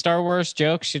get a Star Wars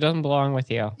joke, she doesn't belong with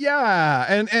you. Yeah,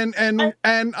 and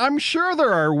I'm sure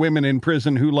there are women in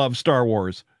prison who love Star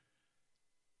Wars.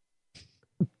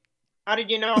 How did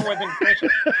you know it was in prison?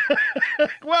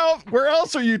 Well, where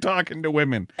else are you talking to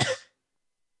women?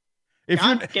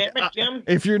 God damn it, Jim.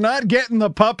 If you're not getting the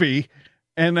puppy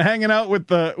and hanging out with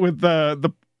the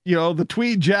the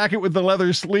tweed jacket with the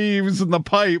leather sleeves and the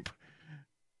pipe,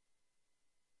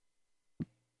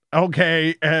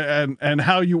 okay, and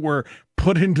how you were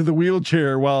put into the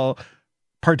wheelchair while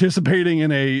participating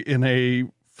in a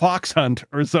fox hunt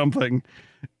or something.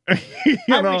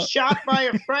 I was shot by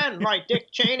a friend, like Dick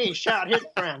Cheney shot his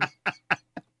friend.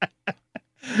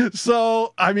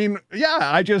 So, I mean, yeah,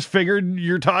 I just figured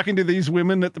you're talking to these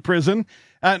women at the prison,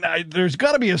 and there's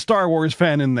got to be a Star Wars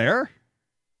fan in there.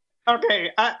 Okay,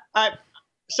 I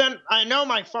know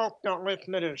my folks don't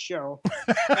listen to this show,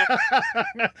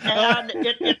 and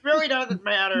it really doesn't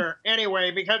matter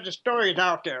anyway because the story's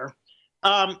out there.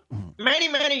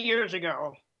 Many years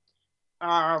ago,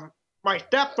 my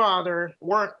stepfather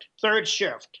worked third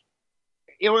shift.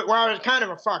 It was kind of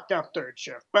a fucked up third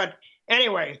shift, but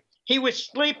anyway, he was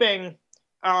sleeping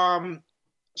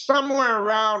somewhere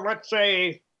around, let's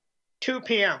say, 2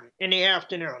 p.m. in the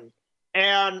afternoon.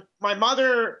 And my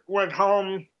mother went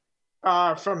home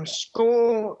from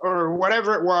school or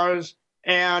whatever it was,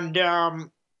 and I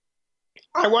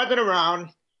wasn't around.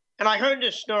 And I heard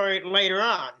this story later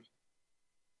on.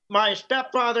 My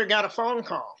stepfather got a phone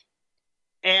call,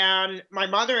 and my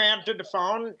mother answered the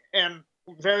phone and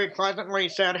very pleasantly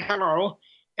said hello.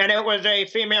 And it was a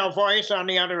female voice on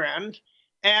the other end.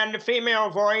 And the female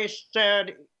voice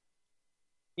said,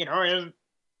 is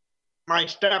my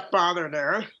stepfather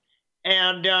there?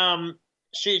 And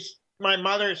my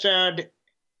mother said,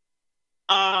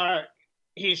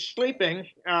 he's sleeping.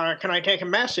 Can I take a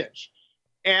message?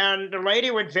 And the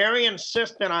lady was very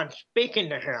insistent on speaking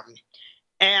to him.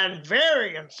 And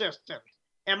very insistent.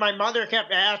 And my mother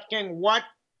kept asking, what,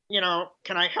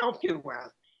 can I help you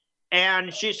with?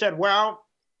 And she said, well,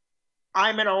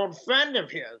 I'm an old friend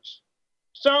of his.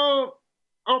 So,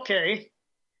 okay.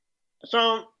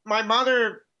 So my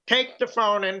mother takes the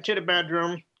phone into the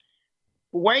bedroom,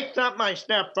 wakes up my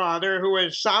stepfather, who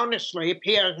is sound asleep.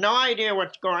 He has no idea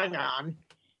what's going on.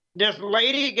 This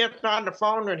lady gets on the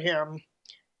phone with him,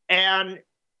 and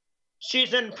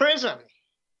she's in prison.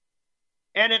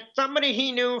 And it's somebody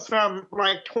he knew from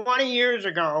like 20 years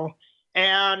ago.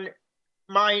 And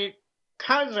my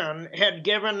cousin had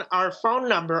given our phone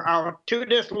number out to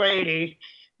this lady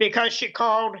because she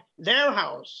called their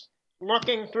house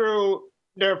looking through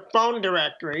their phone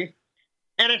directory.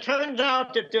 And it turns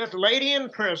out that this lady in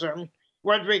prison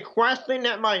was requesting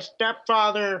that my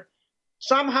stepfather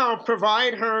somehow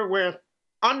provide her with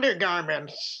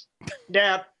undergarments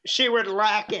that she was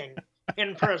lacking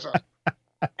in prison.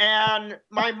 And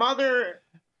my mother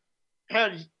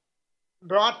has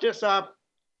brought this up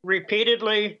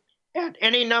repeatedly at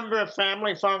any number of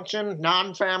family function,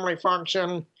 non-family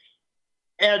function,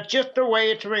 as just a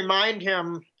way to remind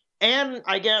him, and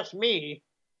I guess me,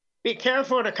 be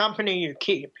careful of the company you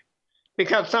keep,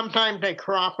 because sometimes they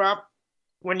crop up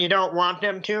when you don't want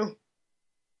them to,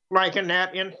 like in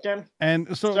that instant.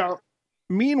 And so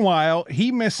meanwhile, he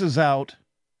misses out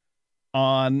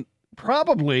on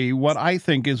probably what I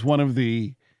think is one of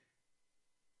the,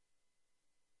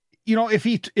 if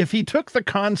he took the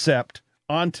concept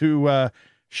onto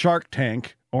Shark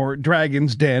Tank or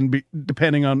Dragon's Den,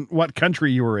 depending on what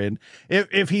country you were in,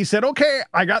 if he said, okay,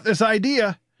 I got this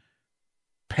idea,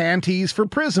 panties for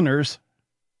prisoners,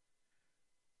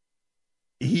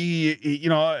 he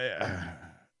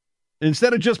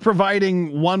Instead of just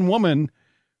providing one woman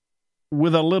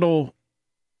with a little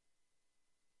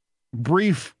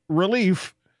brief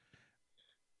relief,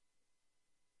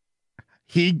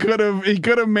 he could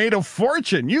have made a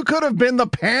fortune. You could have been the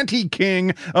panty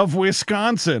king of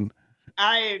Wisconsin.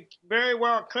 I very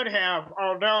well could have,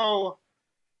 although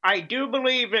I do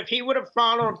believe if he would have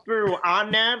followed through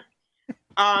on that,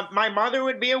 my mother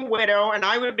would be a widow and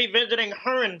I would be visiting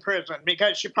her in prison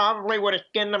because she probably would have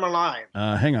skinned him alive.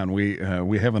 Hang on, we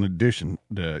have an addition.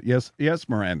 Yes,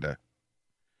 Miranda.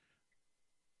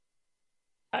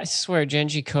 I swear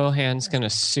Genji Kohan's going to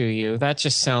sue you. That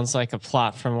just sounds like a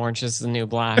plot from Orange is the New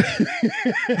Black.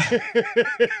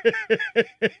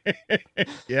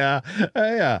 Yeah.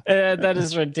 That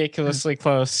is ridiculously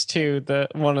close to the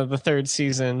one of the third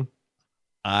season.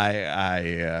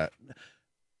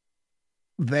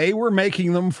 They were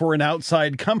making them for an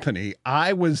outside company.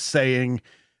 I was saying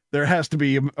there has to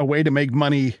be a way to make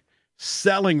money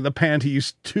selling the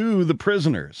panties to the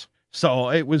prisoners. So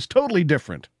it was totally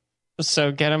different.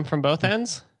 So get them from both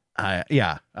ends?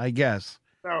 Yeah, I guess.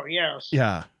 Oh, yes.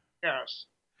 Yeah. Yes.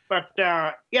 But,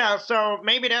 yeah, so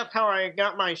maybe that's how I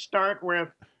got my start with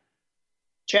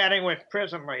chatting with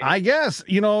prison ladies. I guess,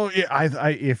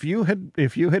 if you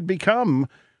had become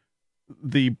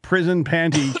the prison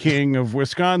panty king of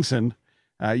Wisconsin,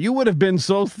 you would have been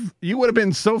so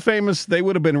famous they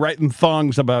would have been writing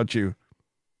thongs about you.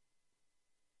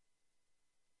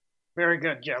 Very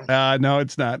good, Jim. No,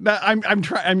 it's not. No,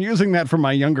 I'm using that for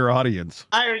my younger audience.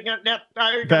 I was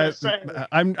gonna say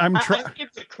I'm trying. I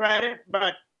give the credit,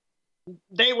 but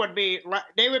they would be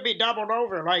doubled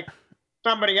over like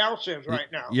somebody else is right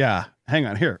now. Yeah, hang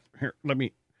on. Here. Let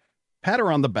me pat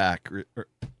her on the back.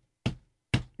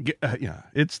 Yeah,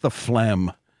 it's the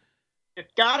phlegm.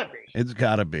 It's gotta be. It's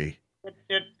gotta be.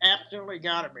 It absolutely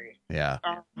gotta be. Yeah.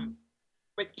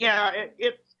 But yeah,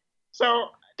 it's so.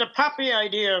 The puppy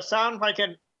idea sounds like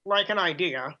an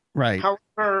idea. Right.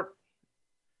 However,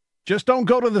 just don't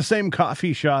go to the same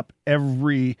coffee shop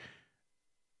every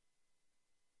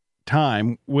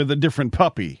time with a different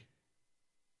puppy.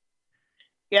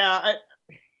 Yeah.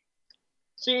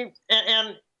 See,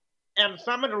 and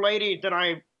some of the ladies that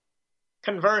I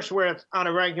converse with on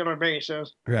a regular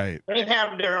basis, right, they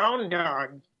have their own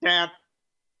dogs that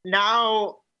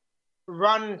now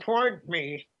run toward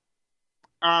me.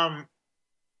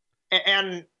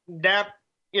 And that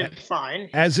is fine.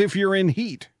 As if you're in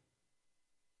heat.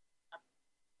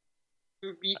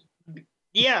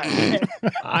 Yeah.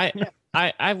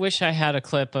 I wish I had a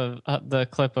clip of the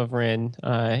clip of Rin.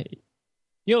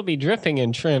 You'll be dripping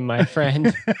in trim, my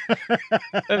friend.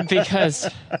 Because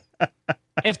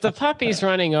if the puppy's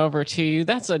running over to you,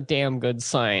 that's a damn good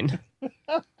sign.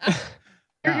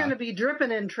 You're going to be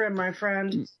dripping in trim, my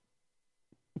friend.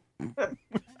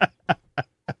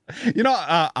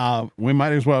 We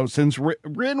might as well, since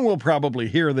Rin will probably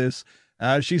hear this.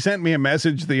 She sent me a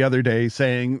message the other day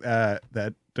saying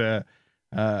that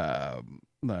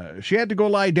she had to go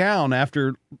lie down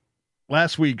after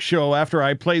last week's show, after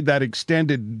I played that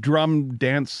extended drum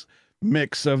dance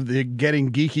mix of the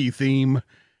Getting Geeky theme.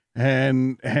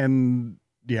 And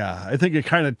yeah, I think it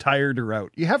kind of tired her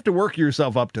out. You have to work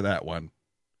yourself up to that one.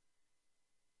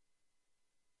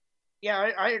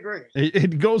 Yeah, I agree.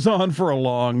 It goes on for a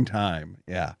long time.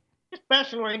 Yeah.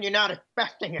 Especially when you're not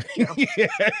expecting it. You know?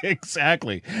 Yeah,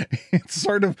 exactly. It's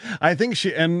sort of, I think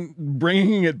and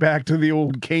bringing it back to the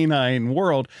old canine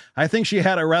world, I think she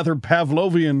had a rather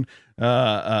Pavlovian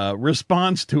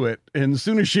response to it. And as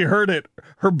soon as she heard it,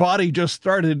 her body just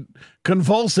started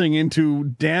convulsing into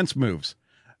dance moves.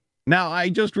 Now, I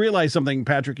just realized something,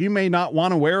 Patrick. You may not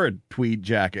want to wear a tweed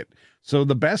jacket. So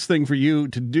the best thing for you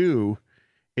to do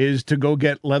is to go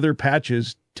get leather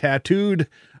patches tattooed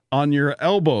on your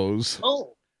elbows.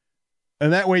 Oh.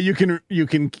 And that way you can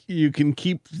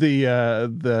keep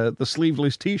the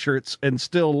sleeveless t-shirts and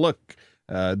still look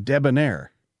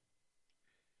debonair.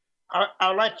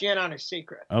 I'll let you in on a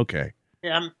secret. Okay.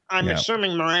 Yeah, I'm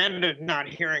assuming Miranda's not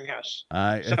hearing us.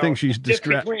 I think she's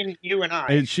distracted. Between you and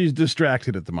I. She's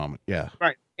distracted at the moment. Yeah.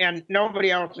 Right. And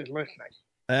nobody else is listening.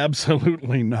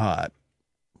 Absolutely not.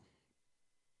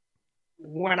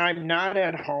 When I'm not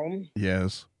at home,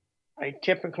 yes, I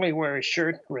typically wear a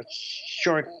shirt with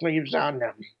short sleeves on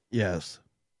them. Yes.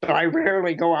 So I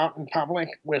rarely go out in public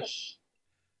without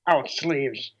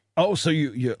sleeves. Oh, so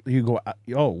you go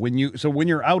when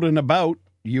you're out and about,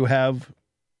 you have.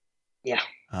 Yeah.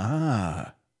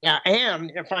 Ah. Yeah,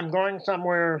 and if I'm going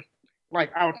somewhere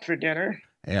like out for dinner,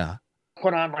 yeah,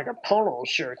 put on like a polo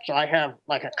shirt, so I have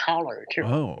like a collar too.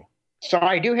 Oh. So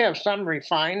I do have some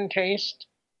refined taste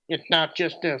It's not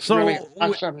just this So, really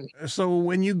awesome. So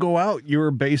when you go out,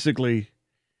 you're basically,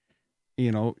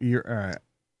 you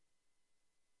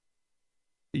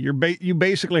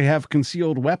basically have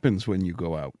concealed weapons when you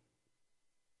go out.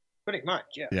 Pretty much,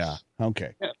 yes. Yeah.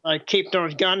 Okay. I keep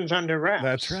those guns under wraps.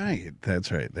 That's right.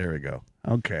 That's right. There we go.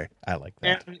 Okay. I like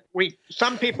that. And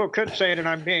some people could say that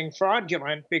I'm being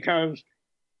fraudulent because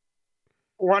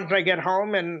once I get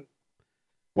home and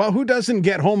Well, who doesn't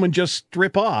get home and just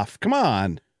strip off? Come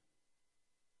on.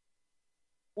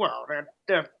 well,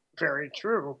 that's very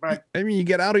true. But I mean, you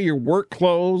get out of your work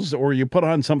clothes, or you put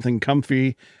on something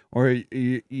comfy, or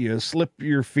you slip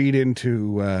your feet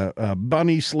into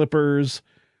bunny slippers,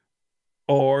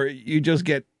 or you just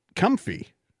get comfy.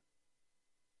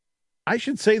 I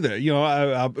should say that,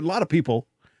 a lot of people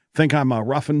think I'm a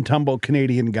rough and tumble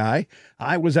Canadian guy.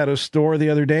 I was at a store the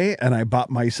other day and I bought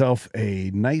myself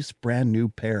a nice brand new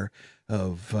pair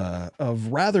of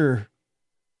rather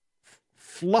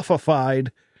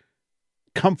fluffified,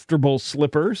 comfortable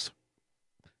slippers.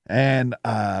 And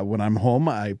when I'm home,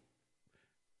 I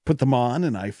put them on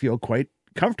and I feel quite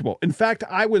comfortable. In fact,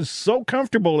 I was so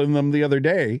comfortable in them the other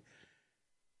day,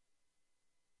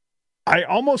 I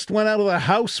almost went out of the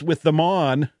house with them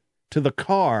on to the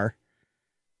car,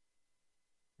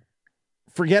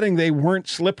 forgetting they weren't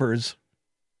slippers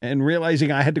and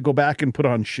realizing I had to go back and put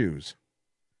on shoes.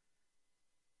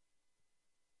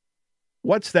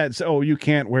 What's that? Oh, you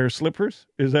can't wear slippers?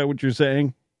 Is that what you're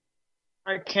saying?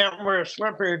 I can't wear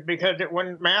slippers because it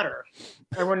wouldn't matter.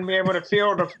 I wouldn't be able to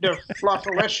feel the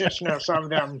fluffaliciousness of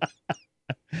them.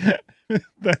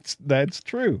 That's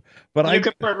true. But you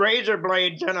could put razor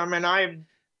blades in them, and I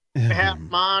have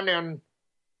them on, and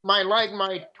my leg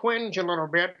might twinge a little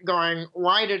bit, going,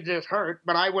 "Why did this hurt?"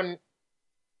 But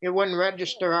it wouldn't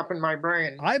register up in my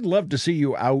brain. I'd love to see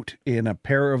you out in a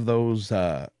pair of those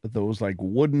like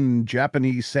wooden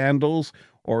Japanese sandals,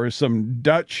 or some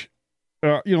Dutch,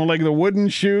 like the wooden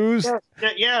shoes.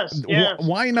 Yes.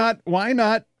 Why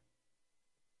not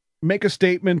make a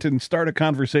statement and start a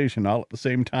conversation all at the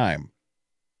same time?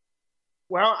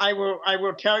 Well, I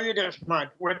will tell you this much: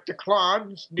 with the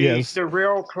clogs, the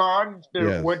real clogs,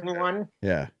 the wooden one,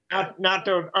 not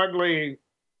those ugly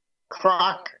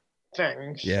croc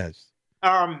things. Yes.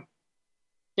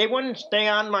 They wouldn't stay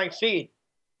on my feet.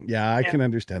 Yeah, I can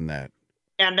understand that.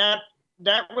 And that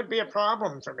would be a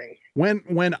problem for me.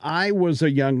 When I was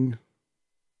a young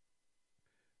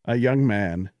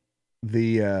man,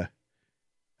 the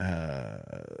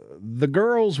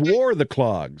girls wore the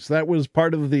clogs. That was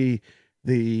part of the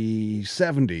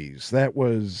 70s.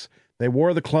 They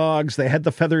wore the clogs. They had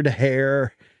the feathered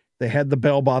hair. They had the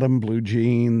bell-bottom blue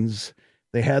jeans.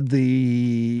 They had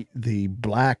the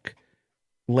black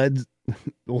Led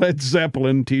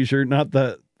Zeppelin t-shirt, not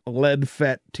the Lead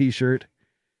Fett t-shirt.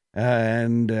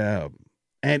 And I'll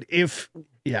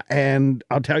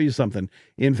tell you something,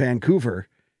 in Vancouver,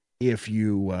 if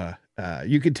you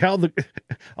could tell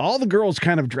all the girls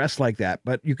kind of dress like that,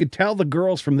 but you could tell the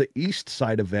girls from the east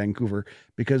side of Vancouver,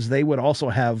 because they would also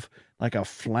have like a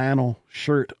flannel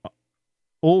shirt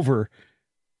over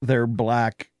their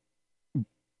black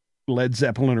Led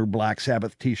Zeppelin or Black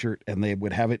Sabbath t-shirt, and they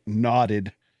would have it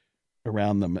knotted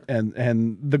around them.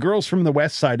 And the girls from the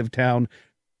west side of town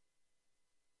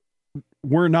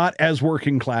were not as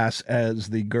working class as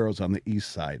the girls on the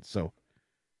east side. So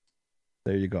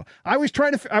there you go. I was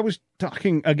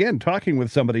talking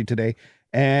with somebody today,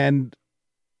 and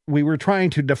we were trying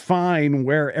to define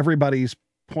where everybody's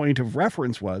point of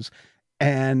reference was.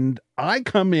 And I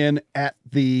come in at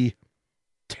the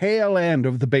tail end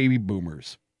of the baby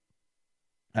boomers.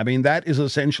 I mean, that is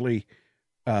essentially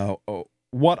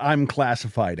what I'm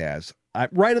classified as.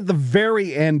 Right at the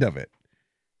very end of it.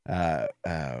 I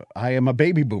am a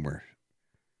baby boomer.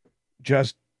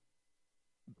 Just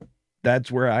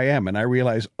that's where I am. And I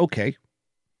realize, okay,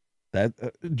 that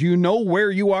do you know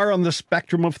where you are on the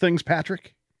spectrum of things,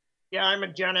 Patrick? Yeah, I'm a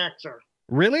Gen Xer.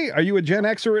 Really? Are you a Gen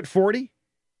Xer at 40?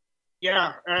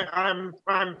 Yeah, I'm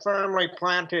firmly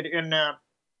planted in that.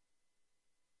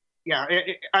 Yeah,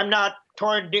 I'm not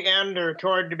toward the end or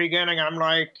toward the beginning. I'm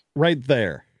like right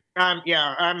there. I'm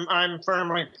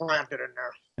firmly planted in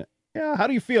there. Yeah, how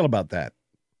do you feel about that?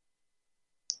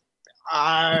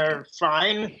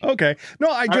 Fine. Okay.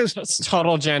 No, It's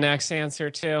total Gen X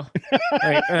answer too.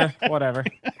 Like, whatever.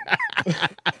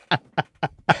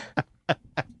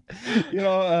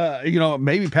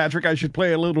 Maybe, Patrick, I should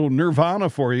play a little Nirvana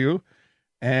for you.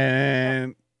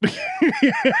 And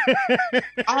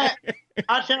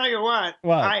I'll tell you what.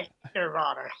 I hate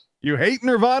Nirvana. You hate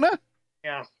Nirvana?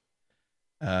 Yeah.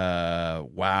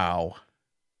 Wow.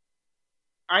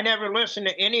 I never listened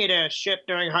to any of that shit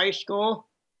during high school.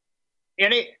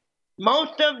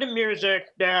 most of the music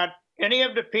that any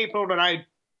of the people that I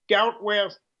dealt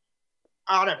with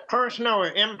on a personal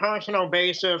or impersonal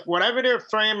basis, whatever their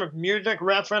frame of music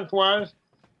reference was,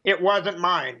 it wasn't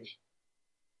mine.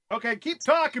 Okay, keep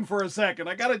talking for a second.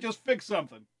 I gotta just fix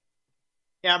something.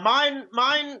 Yeah,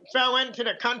 mine fell into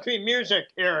the country music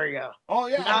area. Oh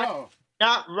yeah, I know.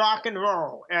 Not rock and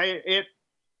roll.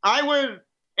 I was,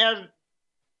 as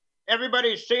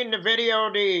everybody's seen the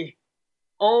video, the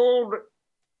old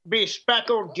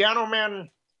bespectacled gentleman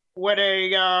with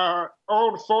a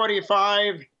old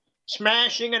 45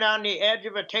 smashing it on the edge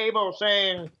of a table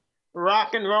saying,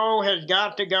 rock and roll has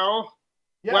got to go.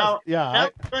 Yes, well, yeah,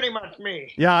 that's pretty much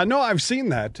me. Yeah, no, I've seen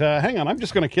that. Hang on, I'm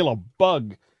just going to kill a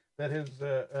bug that has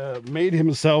made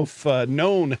himself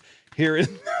known here in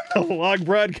the Log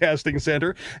Broadcasting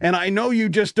Center. And I know you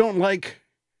just don't like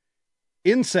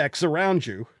insects around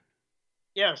you.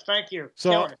 Yes, thank you.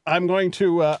 So I'm going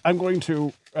to,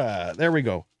 there we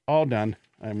go. All done.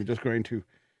 I'm just going to,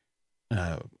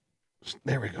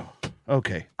 there we go.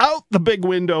 Okay. Out the big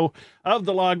window of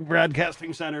the Log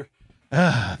Broadcasting Center.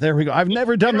 There we go. I've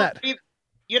never done that.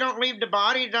 You don't leave the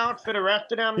bodies out for the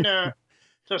rest of them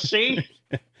to see?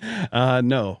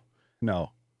 No.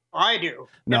 I do.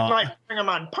 No. It's like putting them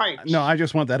on pipes. No, I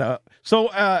just want that up. So,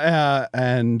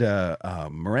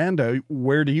 Miranda,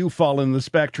 where do you fall in the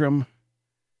spectrum?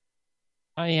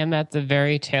 I am at the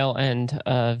very tail end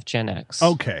of Gen X.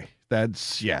 Okay.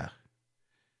 That's, yeah.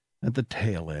 At the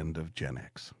tail end of Gen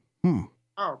X. Oh,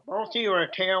 both of you are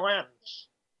tail ends.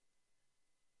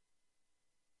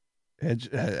 It's,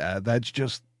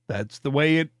 that's the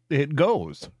way it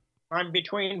goes. I'm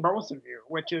between both of you,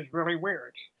 which is really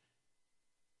weird.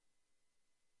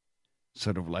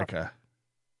 Sort of like a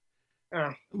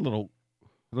little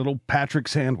Patrick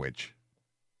sandwich.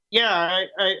 Yeah,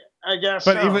 I guess.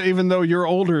 But so. even though you're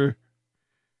older,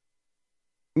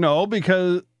 no,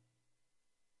 because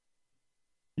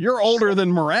you're older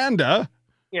than Miranda.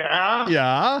 Yeah.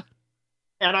 Yeah.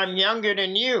 And I'm younger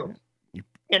than you.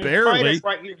 In barely. spite of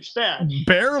what you've said.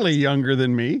 Barely younger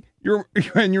than me.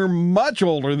 You're much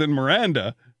older than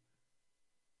Miranda.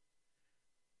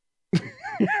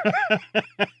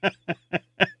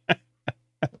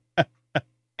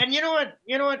 And you know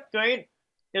what's great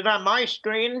is on my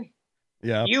screen.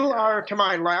 Yeah. You are to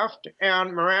my left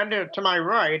and Miranda to my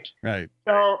right. Right.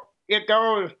 So it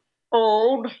goes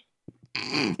old,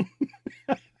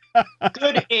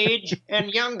 good age,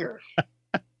 and younger.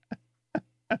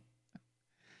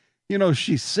 You know,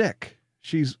 she's sick.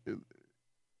 She's.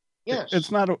 Yes.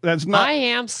 That's not. I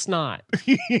am snot.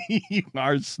 You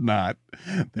are snot.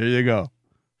 There you go.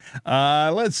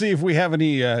 Let's see if we have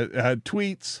any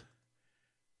tweets.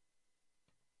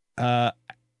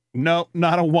 No,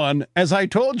 not a one. As I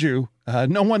told you,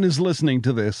 no one is listening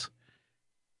to this.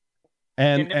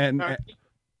 And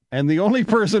the only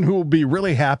person who will be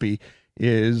really happy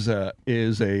is a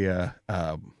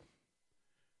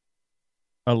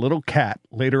little cat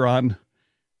later on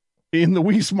in the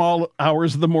wee small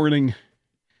hours of the morning.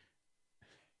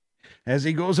 As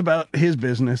he goes about his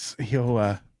business,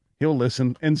 he'll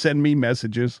listen and send me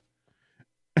messages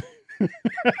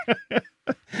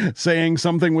saying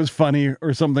something was funny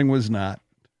or something was not,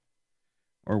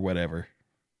 or whatever.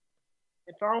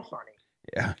 It's all funny.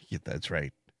 Yeah, that's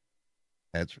right.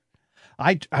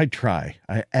 I try.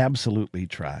 I absolutely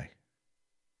try.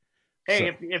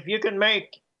 Hey, if you can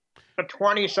make a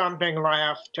 20-something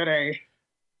laugh today,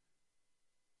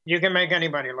 you can make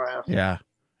anybody laugh.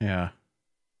 Yeah.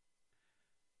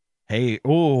 Hey,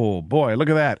 oh boy, look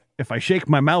at that. If I shake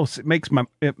my mouse, it makes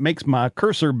my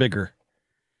cursor bigger.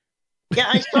 Yeah,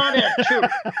 I saw that too.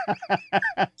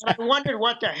 And I wondered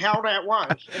what the hell that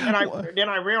was. And then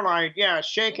I realized, yeah,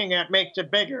 shaking it makes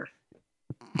it bigger.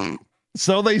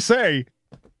 So they say.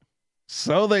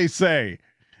 And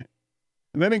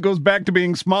then it goes back to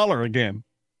being smaller again.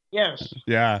 Yes.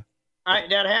 Yeah.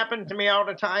 That happens to me all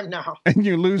the time now. And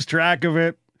you lose track of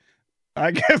it.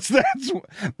 I guess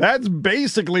that's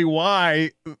basically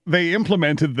why they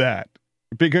implemented that,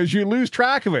 because you lose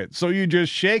track of it. So you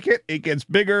just shake it, it gets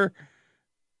bigger,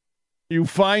 you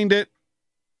find it,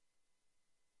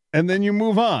 and then you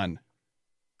move on.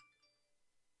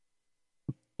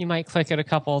 You might click it a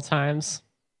couple of times.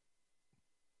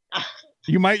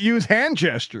 You might use hand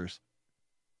gestures.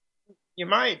 You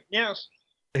might, yes.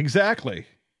 Exactly.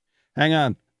 Hang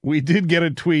on. We did get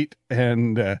a tweet,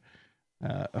 and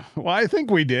well, I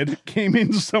think we did. It came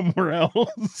in somewhere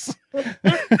else.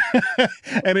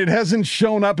 And it hasn't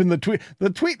shown up in the tweet. The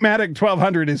Tweetmatic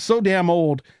 1200 is so damn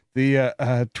old. The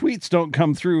tweets don't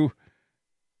come through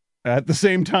at the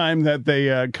same time that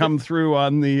they come through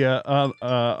on the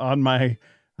on my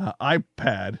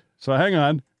iPad. So hang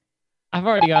on. I've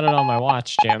already got it on my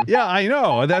watch, Jim. Yeah, I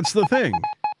know. That's the thing.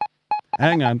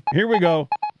 Hang on. Here we go.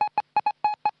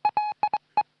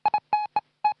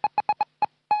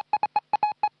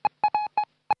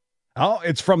 Oh,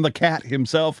 it's from the cat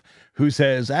himself who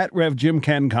says, at Rev Jim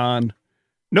CanCon,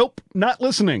 nope, not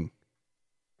listening.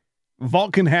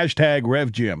 Vulcan hashtag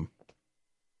Rev Jim.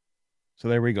 So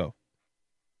there we go.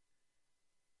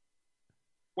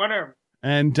 Whatever.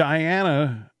 And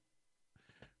Diana,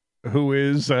 who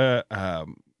is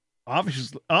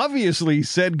obviously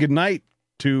said goodnight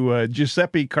to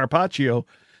Giuseppe Carpaccio,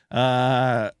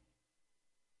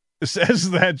 says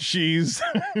that she's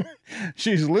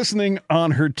she's listening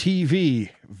on her TV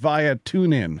via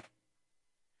TuneIn.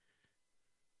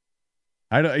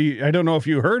 I don't know if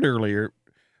you heard earlier,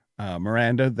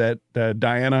 Miranda, that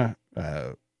Diana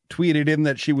tweeted in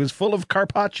that she was full of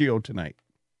Carpaccio tonight.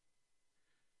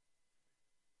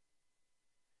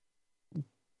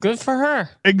 Good for her.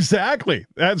 Exactly.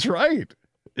 That's right.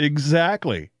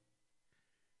 Exactly.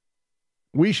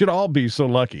 We should all be so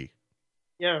lucky.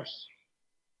 Yes.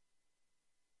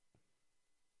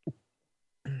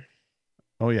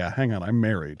 Oh, yeah. Hang on. I'm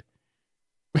married.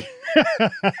 I've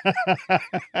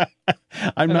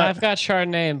got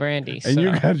Chardonnay and brandy. And so.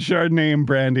 you got Chardonnay and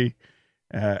brandy.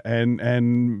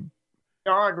 And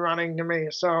dog running to me.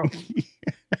 So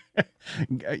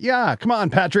yeah, come on,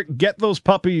 Patrick. Get those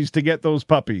puppies to get those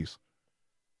puppies.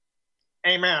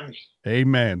 amen.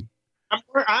 Amen.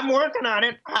 I'm working on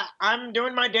it. I'm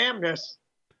doing my damnedest.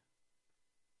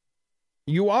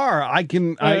 You are.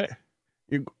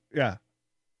 Yeah.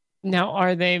 Now,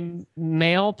 are they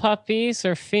male puppies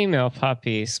or female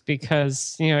puppies?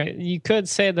 Because, you could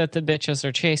say that the bitches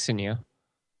are chasing you.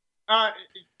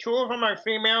 Two of them are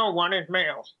female, one is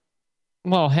male.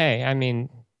 Well, hey, I mean,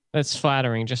 it's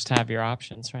flattering just to have your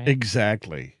options, right?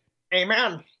 Exactly.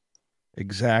 Amen.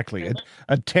 Exactly. Amen.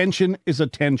 Attention is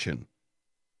attention.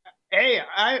 Hey,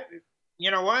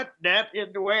 you know what? That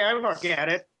is the way I look at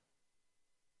it.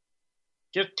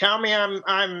 Just tell me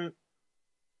I'm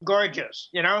gorgeous,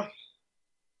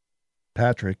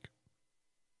 Patrick,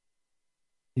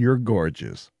 you're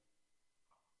gorgeous.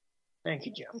 Thank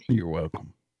you, Jim. You're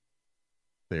welcome.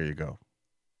 There you go.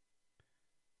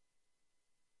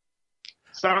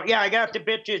 So, yeah, I got the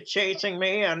bitches chasing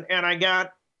me, and I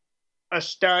got a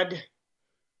stud.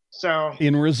 So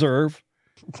In reserve.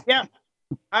 Yeah,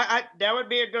 I that would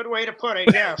be a good way to put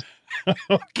it, yes.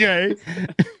 Okay.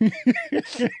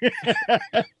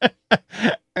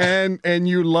 and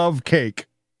you love cake.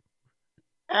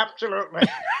 Absolutely.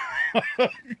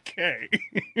 Okay.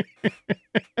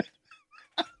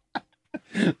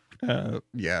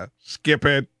 Yeah, skip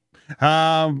it.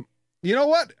 You know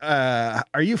what?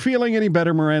 Are you feeling any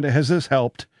better, Miranda? Has this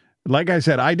helped? Like I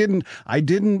said, I didn't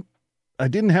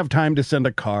have time to send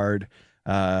a card.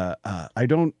 I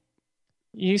don't.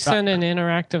 You send an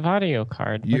interactive audio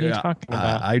card. What are you talking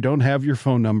about? I don't have your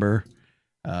phone number.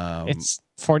 It's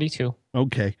 42.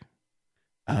 Okay.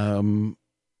 So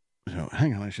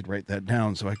hang on, I should write that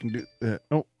down so I can do that.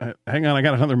 Hang on, I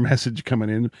got another message coming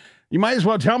in. You might as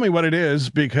well tell me what it is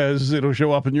because it'll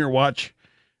show up in your watch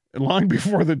long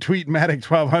before the Tweetmatic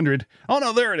 1200. Oh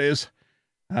no, there it is.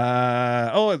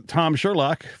 Tom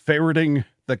Sherlock favoriting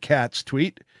the cat's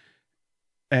tweet.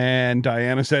 And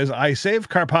Diana says, I saved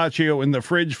Carpaccio in the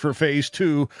fridge for phase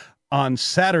 2 on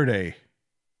Saturday.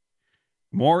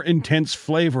 More intense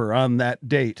flavor on that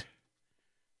date.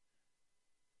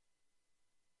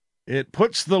 It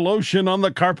puts the lotion on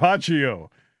the Carpaccio.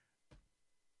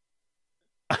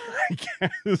 I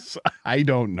guess. I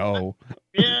don't know.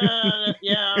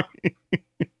 Yeah.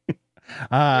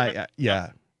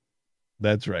 Yeah.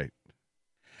 That's right.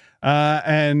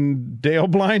 And Dale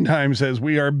Blindheim says,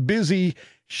 we are busy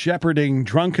shepherding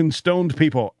drunken stoned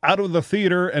people out of the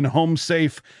theater and home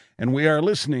safe, and we are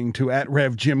listening to at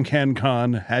Rev Jim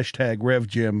CanCon, hashtag Rev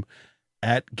Jim,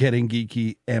 at Getting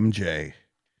Geeky MJ.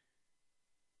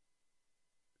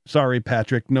 Sorry,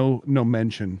 Patrick, no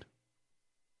mention.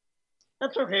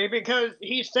 That's okay, because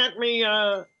he sent me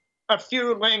a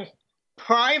few links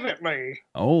privately.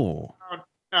 Oh.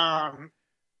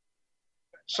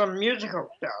 Some musical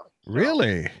stuff.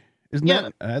 Really?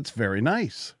 That's very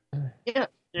nice. Yeah,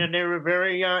 and they were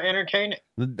very entertaining.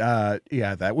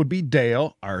 Yeah, that would be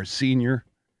Dale, our senior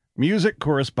music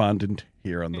correspondent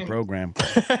here on the program.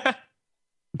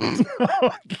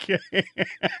 Okay.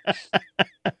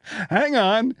 Hang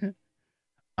on.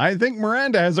 I think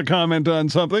Miranda has a comment on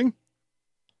something.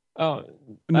 Oh,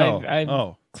 no.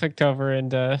 I clicked over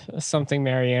into something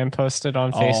Marianne posted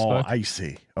on Facebook. Oh, I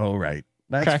see. Oh, right.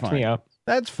 That's Cracked fine. me up.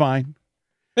 That's fine.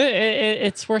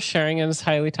 It's worth sharing, and it's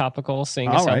highly topical, seeing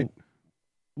All as right.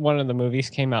 one of the movies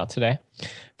came out today.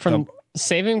 From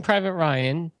Saving Private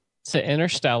Ryan to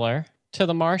Interstellar to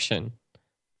The Martian,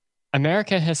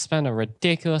 America has spent a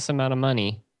ridiculous amount of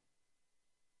money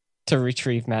to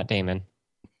retrieve Matt Damon.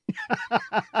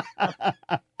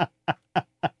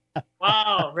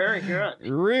 Wow, very good.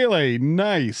 Really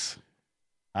nice.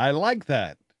 I like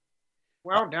that.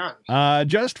 Well done.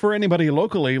 Just for anybody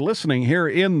locally listening here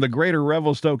in the greater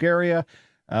Revelstoke area,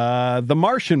 The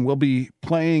Martian will be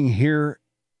playing here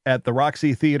at the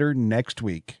Roxy Theater next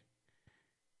week.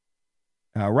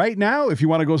 Right now, if you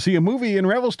want to go see a movie in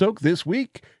Revelstoke this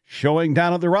week, showing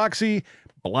down at the Roxy,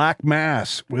 Black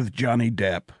Mass with Johnny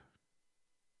Depp,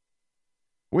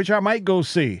 which I might go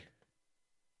see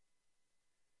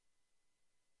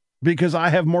because I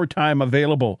have more time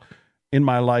available in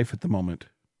my life at the moment.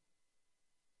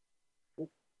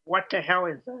 What the hell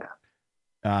is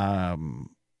that?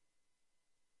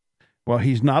 Well,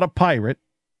 he's not a pirate,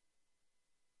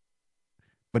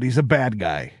 but he's a bad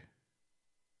guy.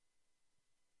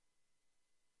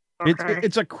 Okay.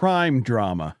 It's a crime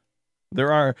drama. It's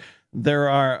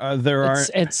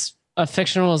a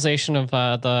fictionalization of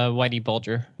the Whitey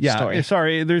Bulger story.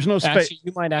 Sorry, there's no space. Actually,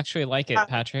 you might actually like it,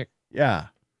 Patrick. Yeah.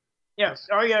 Yes,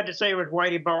 all you had to say was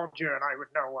Whitey Bulger, and I would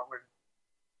know what would.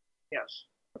 Yes.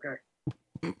 Okay.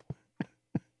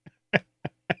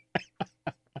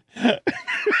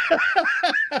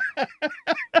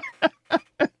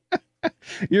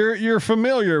 You're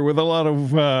familiar with a lot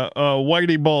of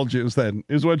Whitey Bulges, then,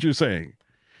 is what you're saying.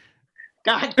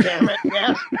 God damn it!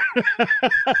 Yes.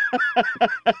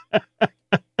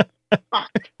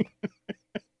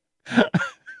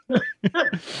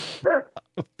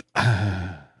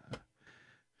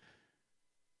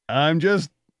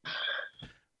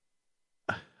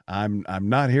 I'm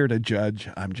not here to judge.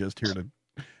 I'm just here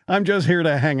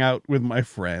to hang out with my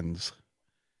friends.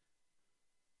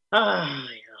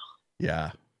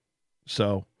 Yeah.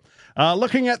 So,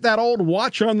 looking at that old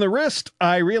watch on the wrist,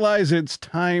 I realize it's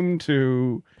time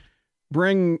to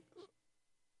bring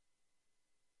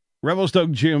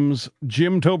Revelstoke Jim's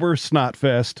Jimtober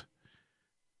Snotfest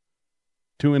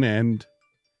to an end.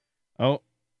 Oh,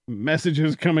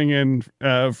 messages coming in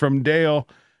from Dale,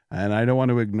 and I don't want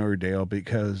to ignore Dale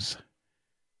because,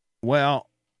 well,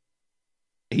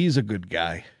 he's a good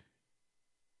guy.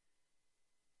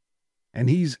 And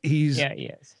he's yeah, he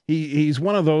is. He's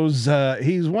one of those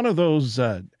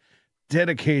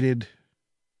dedicated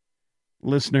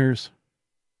listeners.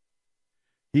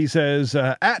 He says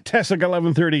at Tessic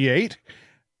 1138,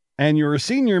 and your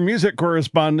senior music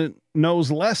correspondent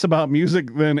knows less about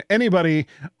music than anybody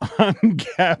on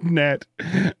Gabnet.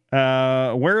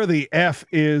 Where the F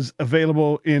is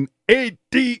available in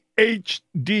ADHD.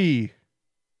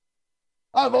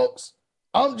 Hi, folks.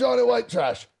 I'm Johnny White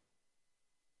Trash.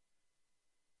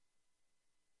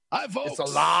 Hi, folks. It's a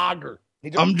lager.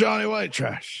 I'm Johnny White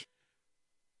Trash.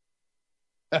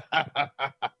 Look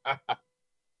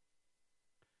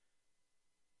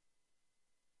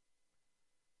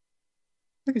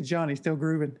at Johnny still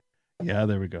grooving. Yeah,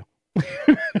 there we go.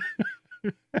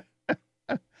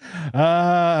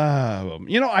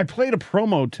 I played a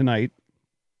promo tonight,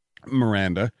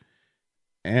 Miranda,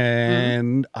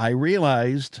 and I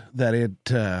realized that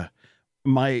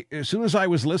as soon as I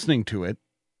was listening to it,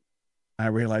 I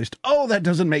realized, that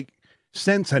doesn't make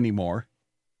sense anymore.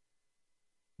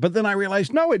 But then I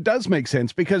realized, no, it does make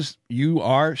sense because you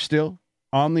are still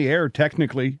on the air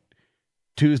technically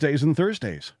Tuesdays and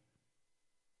Thursdays.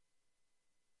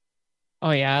 Oh,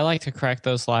 yeah, I like to correct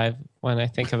those live when I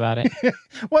think about it.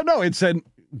 Well, no, it said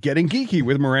Getting Geeky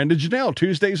with Miranda Janelle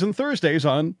Tuesdays and Thursdays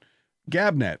on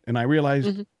Gabnet. And I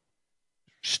realized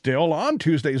still on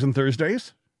Tuesdays and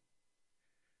Thursdays.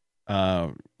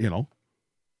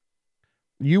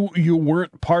 You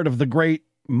weren't part of the great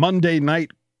Monday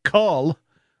night cull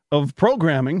of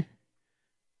programming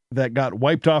that got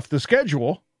wiped off the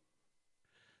schedule.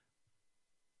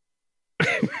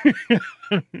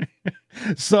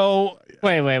 So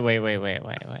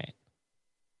wait.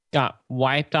 Got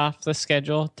wiped off the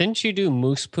schedule? Didn't you do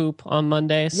moose poop on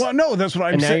Mondays? Well, no, that's what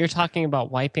I'm saying. And now saying. you're talking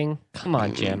about wiping? Come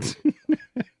on, Jim.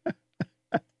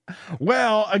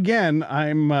 Well, again,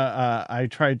 I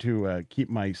try to keep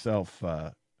myself.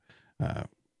 I'm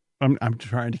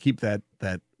trying to keep that.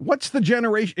 What's the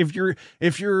generation?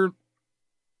 If you're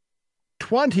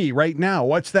 20 right now,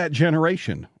 what's that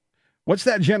generation? What's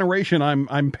that generation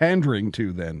I'm pandering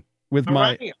to then with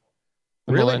my really?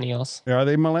 Millennials? Are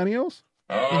they millennials?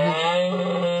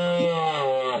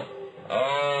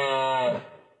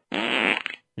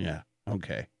 Yeah.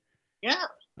 Okay. Yeah.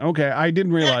 Okay. I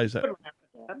didn't realize that.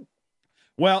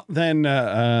 Well, then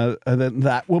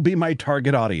that will be my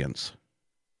target audience.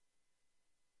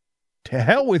 To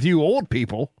hell with you old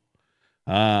people.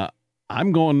 I'm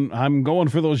going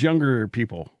for those younger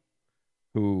people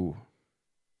who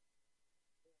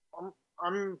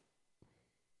I'm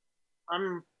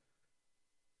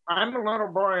a little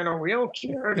boy in a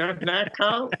wheelchair. Doesn't that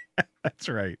count? That's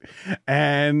right.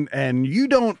 And you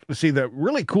don't see the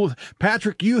really cool,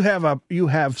 Patrick, you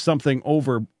have something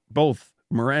over both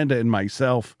Miranda and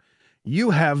myself. You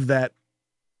have that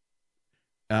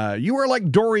you are like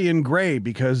Dorian Gray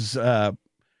because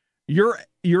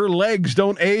your legs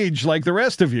don't age like the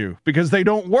rest of you because they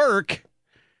don't work.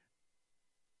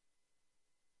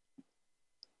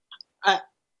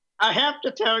 I have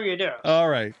to tell you this. All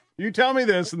right. You tell me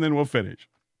this and then we'll finish.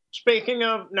 Speaking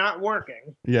of not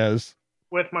working. Yes.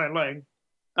 With my leg.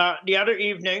 The other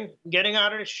evening, getting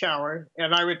out of the shower,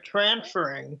 and I was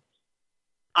transferring,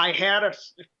 I had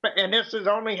and this has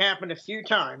only happened a few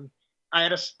times, I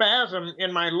had a spasm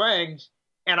in my legs,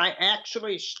 and I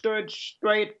actually stood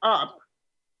straight up,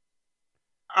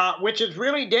 which is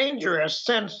really dangerous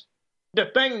since the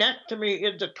thing next to me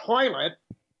is the toilet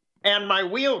and my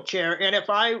wheelchair. And if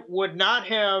I would not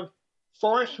have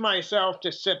forced myself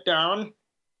to sit down,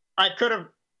 I could have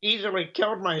easily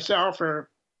killed myself or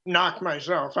knocked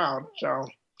myself out. So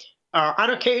on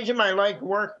occasion, my legs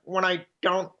work when I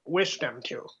don't wish them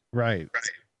to. Right.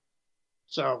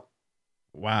 So.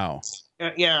 Wow.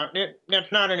 Yeah,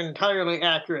 that's not an entirely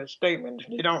accurate statement.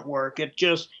 They don't work. It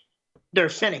just, they're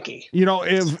finicky. You know,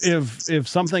 if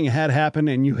something had happened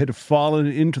and you had fallen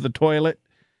into the toilet,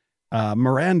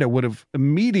 Miranda would have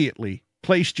immediately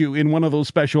placed you in one of those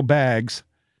special bags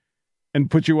and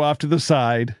put you off to the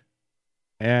side,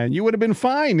 and you would have been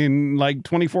fine in like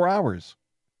 24 hours.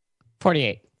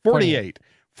 48.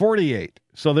 48.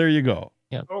 So there you go.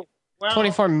 Yeah. Oh, well,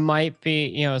 24 might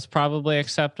be, it's probably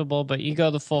acceptable, but you go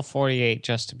the full 48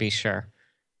 just to be sure.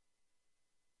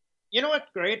 You know what's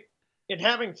great? It's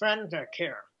having friends that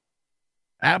care.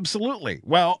 Absolutely.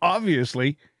 Well,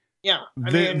 obviously, yeah.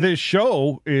 This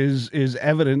show is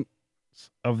evidence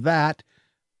of that.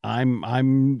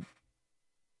 I'm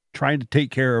trying to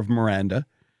take care of Miranda.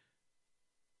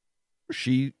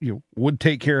 She would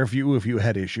take care of you if you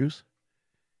had issues.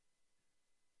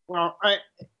 Well,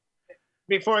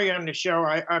 before you end the show,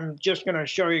 I'm just going to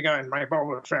show you guys my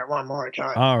Boba Fett one more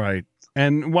time. All right.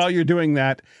 And while you're doing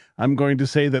that, I'm going to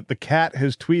say that the cat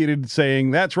has tweeted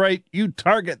saying, "That's right, you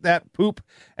target that poop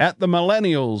at the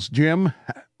millennials, Jim."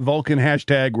 Vulcan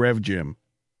hashtag Rev Jim.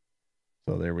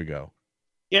 So there we go.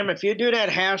 Jim, if you do that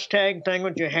hashtag thing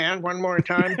with your hand one more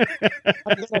time,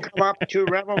 I'm going to come up to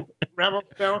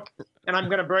Revelstoke and I'm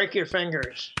going to break your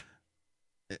fingers.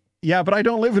 Yeah, but I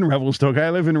don't live in Revelstoke.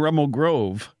 I live in Rummel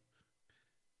Grove.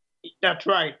 That's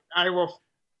right. I will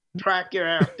track your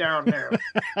ass down there.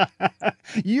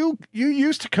 You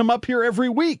used to come up here every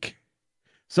week.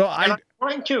 So I'm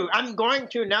going to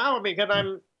now because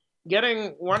I'm getting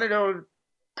one of those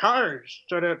cars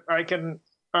so that I can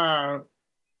fill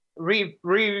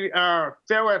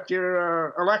up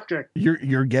your electric.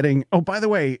 You're getting. Oh, by the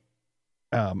way,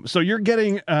 so you're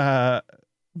getting the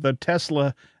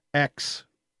Tesla X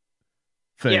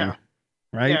thing,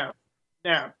 right?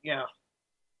 Yeah.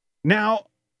 Now,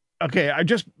 okay,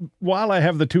 while I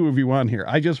have the two of you on here,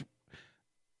 I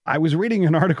was reading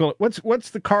an article. What's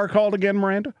the car called again,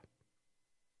 Miranda?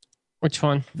 Which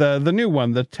one? The new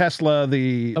one, the Tesla,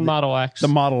 the Model X. The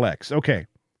Model X. Okay.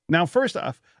 Now, first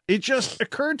off, it just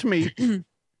occurred to me.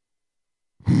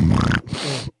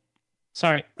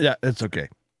 Sorry. Yeah, it's okay.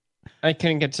 I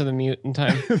couldn't get to the mute in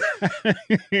time.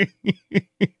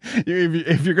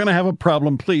 If you're going to have a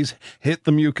problem, please hit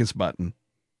the mucus button.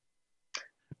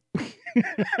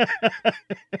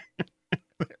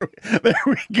 There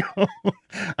we go.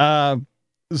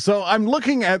 So I'm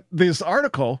looking at this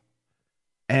article,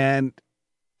 and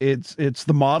it's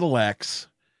the Model X,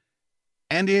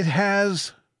 and it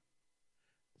has,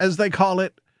 as they call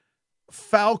it,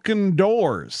 Falcon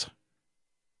doors.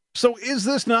 So is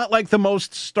this not like the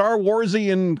most Star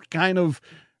Warsian kind of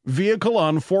vehicle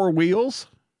on four wheels?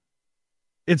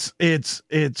 It's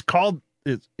called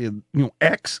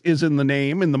X is in the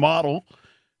name, in the model.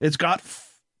 It's got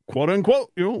quote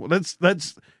unquote,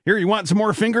 that's here. You want some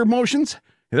more finger motions?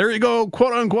 There you go.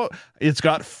 Quote unquote. It's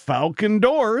got Falcon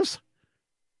doors.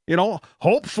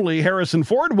 Hopefully Harrison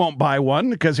Ford won't buy one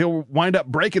because he'll wind up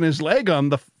breaking his leg on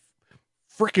the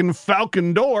freaking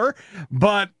Falcon door.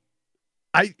 But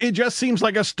it just seems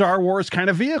like a Star Wars kind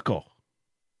of vehicle.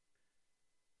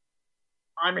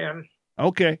 I'm in.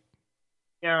 Okay.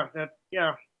 Yeah.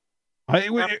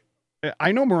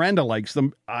 I know Miranda likes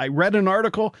them. I read an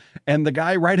article, and the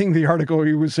guy writing the article,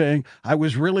 he was saying, I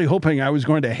was really hoping I was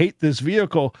going to hate this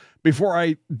vehicle before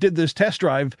I did this test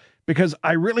drive because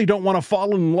I really don't want to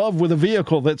fall in love with a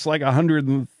vehicle that's like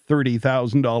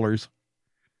 $130,000.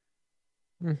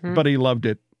 Mm-hmm. But he loved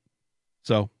it.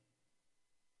 So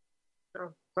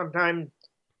sometimes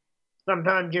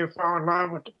you fall in love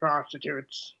with the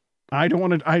prostitutes. I don't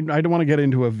want to. I don't want to get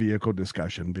into a vehicle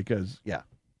discussion because,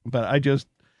 but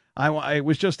it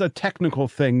was just a technical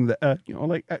thing that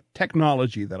like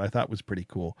technology that I thought was pretty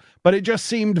cool. But it just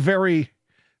seemed very,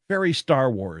 very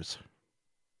Star Wars.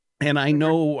 And I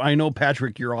know,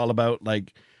 Patrick, you're all about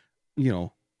like,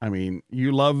 you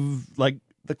love like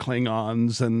the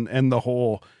Klingons and the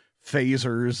whole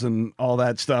phasers and all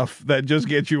that stuff that just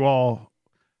gets you all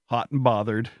hot and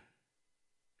bothered.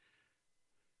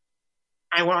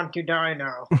 I want to die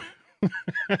now.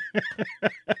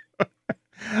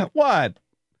 What?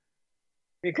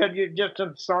 Because you just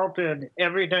insulted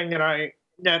everything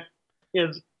that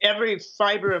is every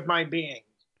fiber of my being.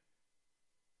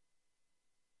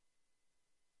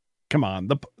 Come on,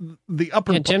 the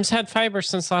upper. Yeah, Jim's had fiber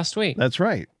since last week. That's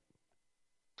right.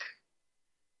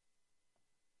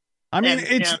 I mean,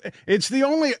 it's the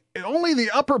only the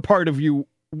upper part of you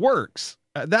works.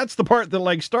 That's the part that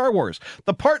like Star Wars.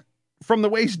 The part from the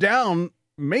waist down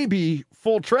may be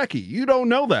full Trekkie. You don't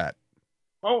know that.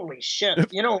 Holy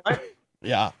shit! You know what?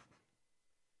 Yeah.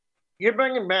 You're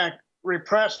bringing back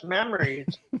repressed memories.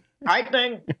 I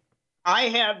think I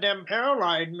had them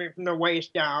paralyzed me from the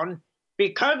waist down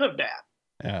because of that.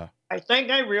 Yeah. I think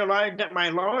I realized that my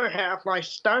lower half likes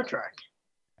Star Trek.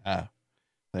 There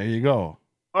you go.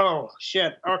 Oh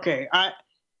shit! Okay, I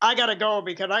gotta go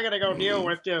because I gotta go deal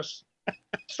with this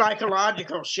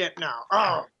psychological shit now.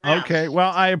 Oh. Man. Okay.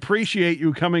 Well, I appreciate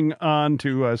you coming on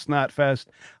to Snotfest,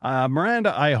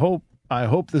 Miranda. I hope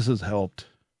this has helped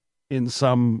in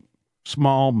some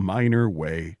small, minor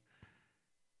way.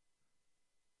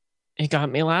 You got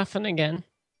me laughing again.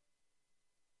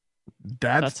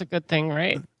 That's a good thing,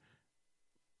 right?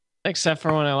 Except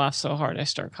for when I laugh so hard, I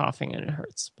start coughing and it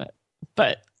hurts.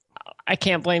 But I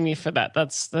can't blame you for that.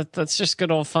 That's just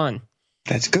good old fun.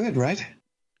 That's good, right?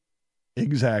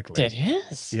 Exactly. It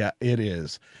is. Yeah, it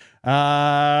is.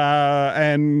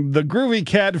 And the Groovy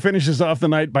Cat finishes off the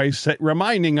night by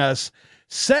reminding us,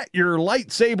 set your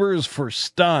lightsabers for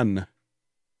stun.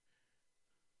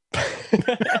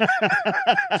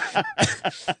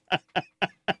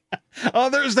 Oh,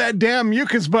 there's that damn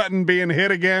mucus button being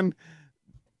hit again.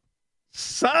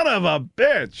 Son of a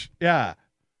bitch. Yeah.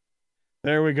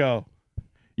 There we go.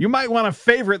 You might want to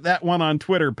favorite that one on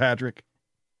Twitter, Patrick.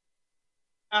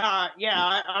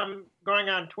 Yeah, I'm going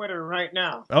on Twitter right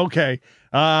now. Okay.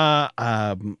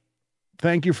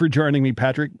 Thank you for joining me,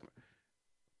 Patrick.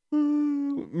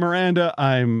 Miranda,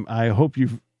 I hope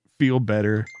you feel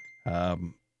better.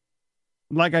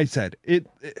 Like I said,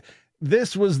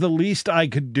 this was the least I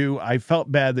could do. I felt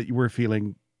bad that you were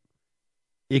feeling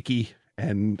icky,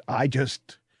 and I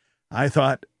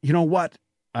thought, you know what?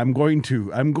 I'm going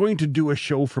to do a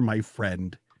show for my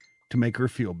friend to make her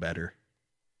feel better.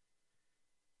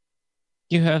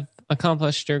 You have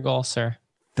accomplished your goal, sir.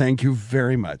 Thank you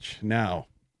very much. Now,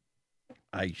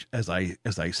 as I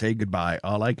say goodbye,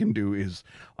 all I can do is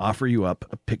offer you up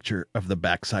a picture of the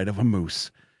backside of a moose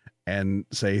and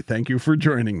say thank you for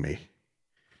joining me.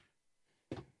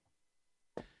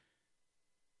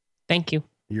 Thank you.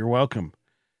 You're welcome.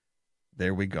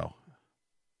 There we go.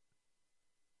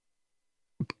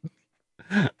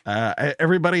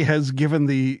 Everybody has given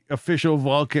the official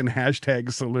Vulcan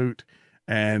hashtag salute,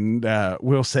 and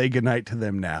we'll say goodnight to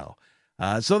them now.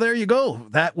 So there you go.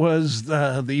 That was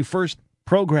the first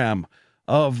program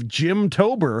of Jim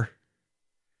Tober.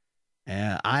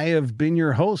 I have been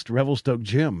your host, Revelstoke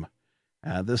Jim.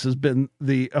 This has been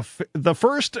the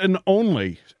first and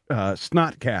only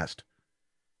Snotcast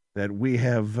that we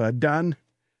have done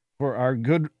for our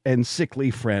good and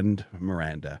sickly friend,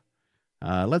 Miranda.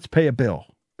 Let's pay a bill.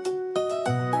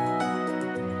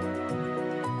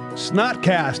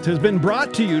 Snotcast has been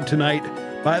brought to you tonight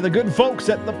by the good folks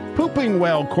at the Pooping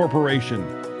Well Corporation,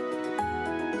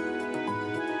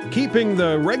 keeping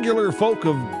the regular folk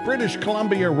of British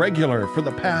Columbia regular for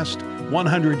the past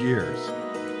 100 years.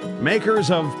 Makers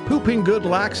of Pooping Good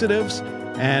laxatives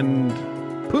and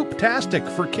Pooptastic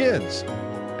for kids.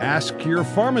 Ask your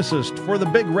pharmacist for the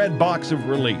big red box of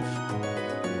relief.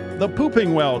 The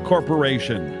Pooping Well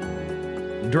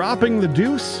Corporation, dropping the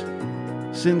deuce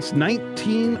since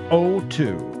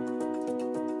 1902.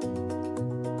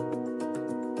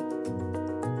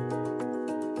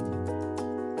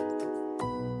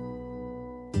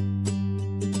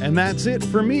 And that's it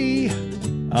for me.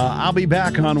 I'll be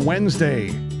back on Wednesday,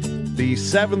 the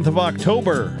 7th of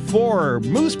October, for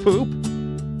Moose Poop.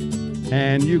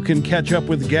 And you can catch up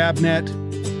with Gabnet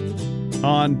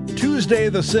on Tuesday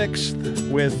the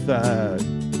 6th with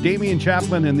Damian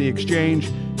Chaplin and The Exchange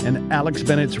and Alex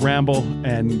Bennett's Ramble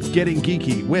and Getting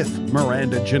Geeky with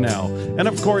Miranda Janelle. And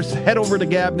of course, head over to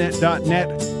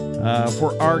gabnet.net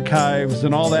for archives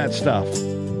and all that stuff.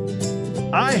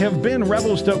 I have been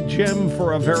Revelstoke Jim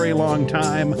for a very long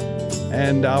time,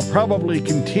 and I'll probably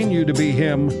continue to be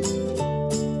him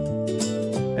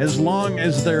as long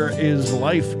as there is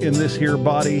life in this here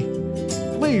body.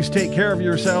 Please take care of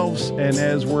yourselves, and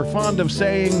as we're fond of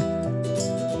saying,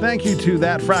 thank you to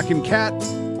that frackin' cat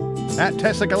at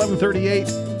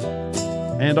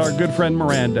Tessic1138 and our good friend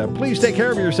Miranda. Please take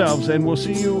care of yourselves, and we'll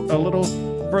see you a little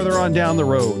further on down the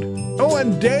road. Oh,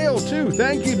 and Dale, too.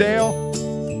 Thank you, Dale.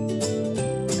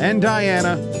 And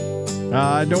Diana.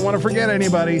 I don't want to forget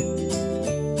anybody.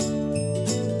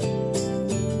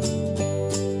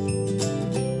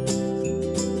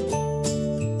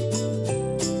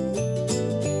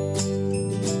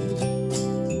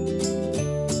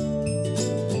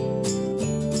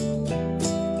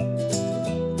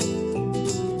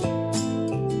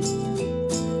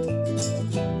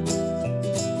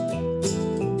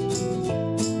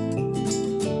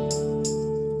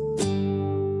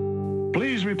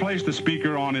 Replace the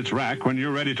speaker on its rack when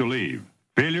you're ready to leave.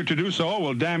 Failure to do so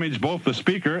will damage both the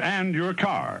speaker and your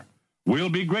car. We'll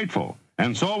be grateful,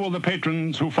 and so will the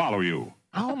patrons who follow you.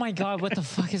 Oh my God, what the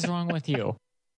fuck is wrong with you?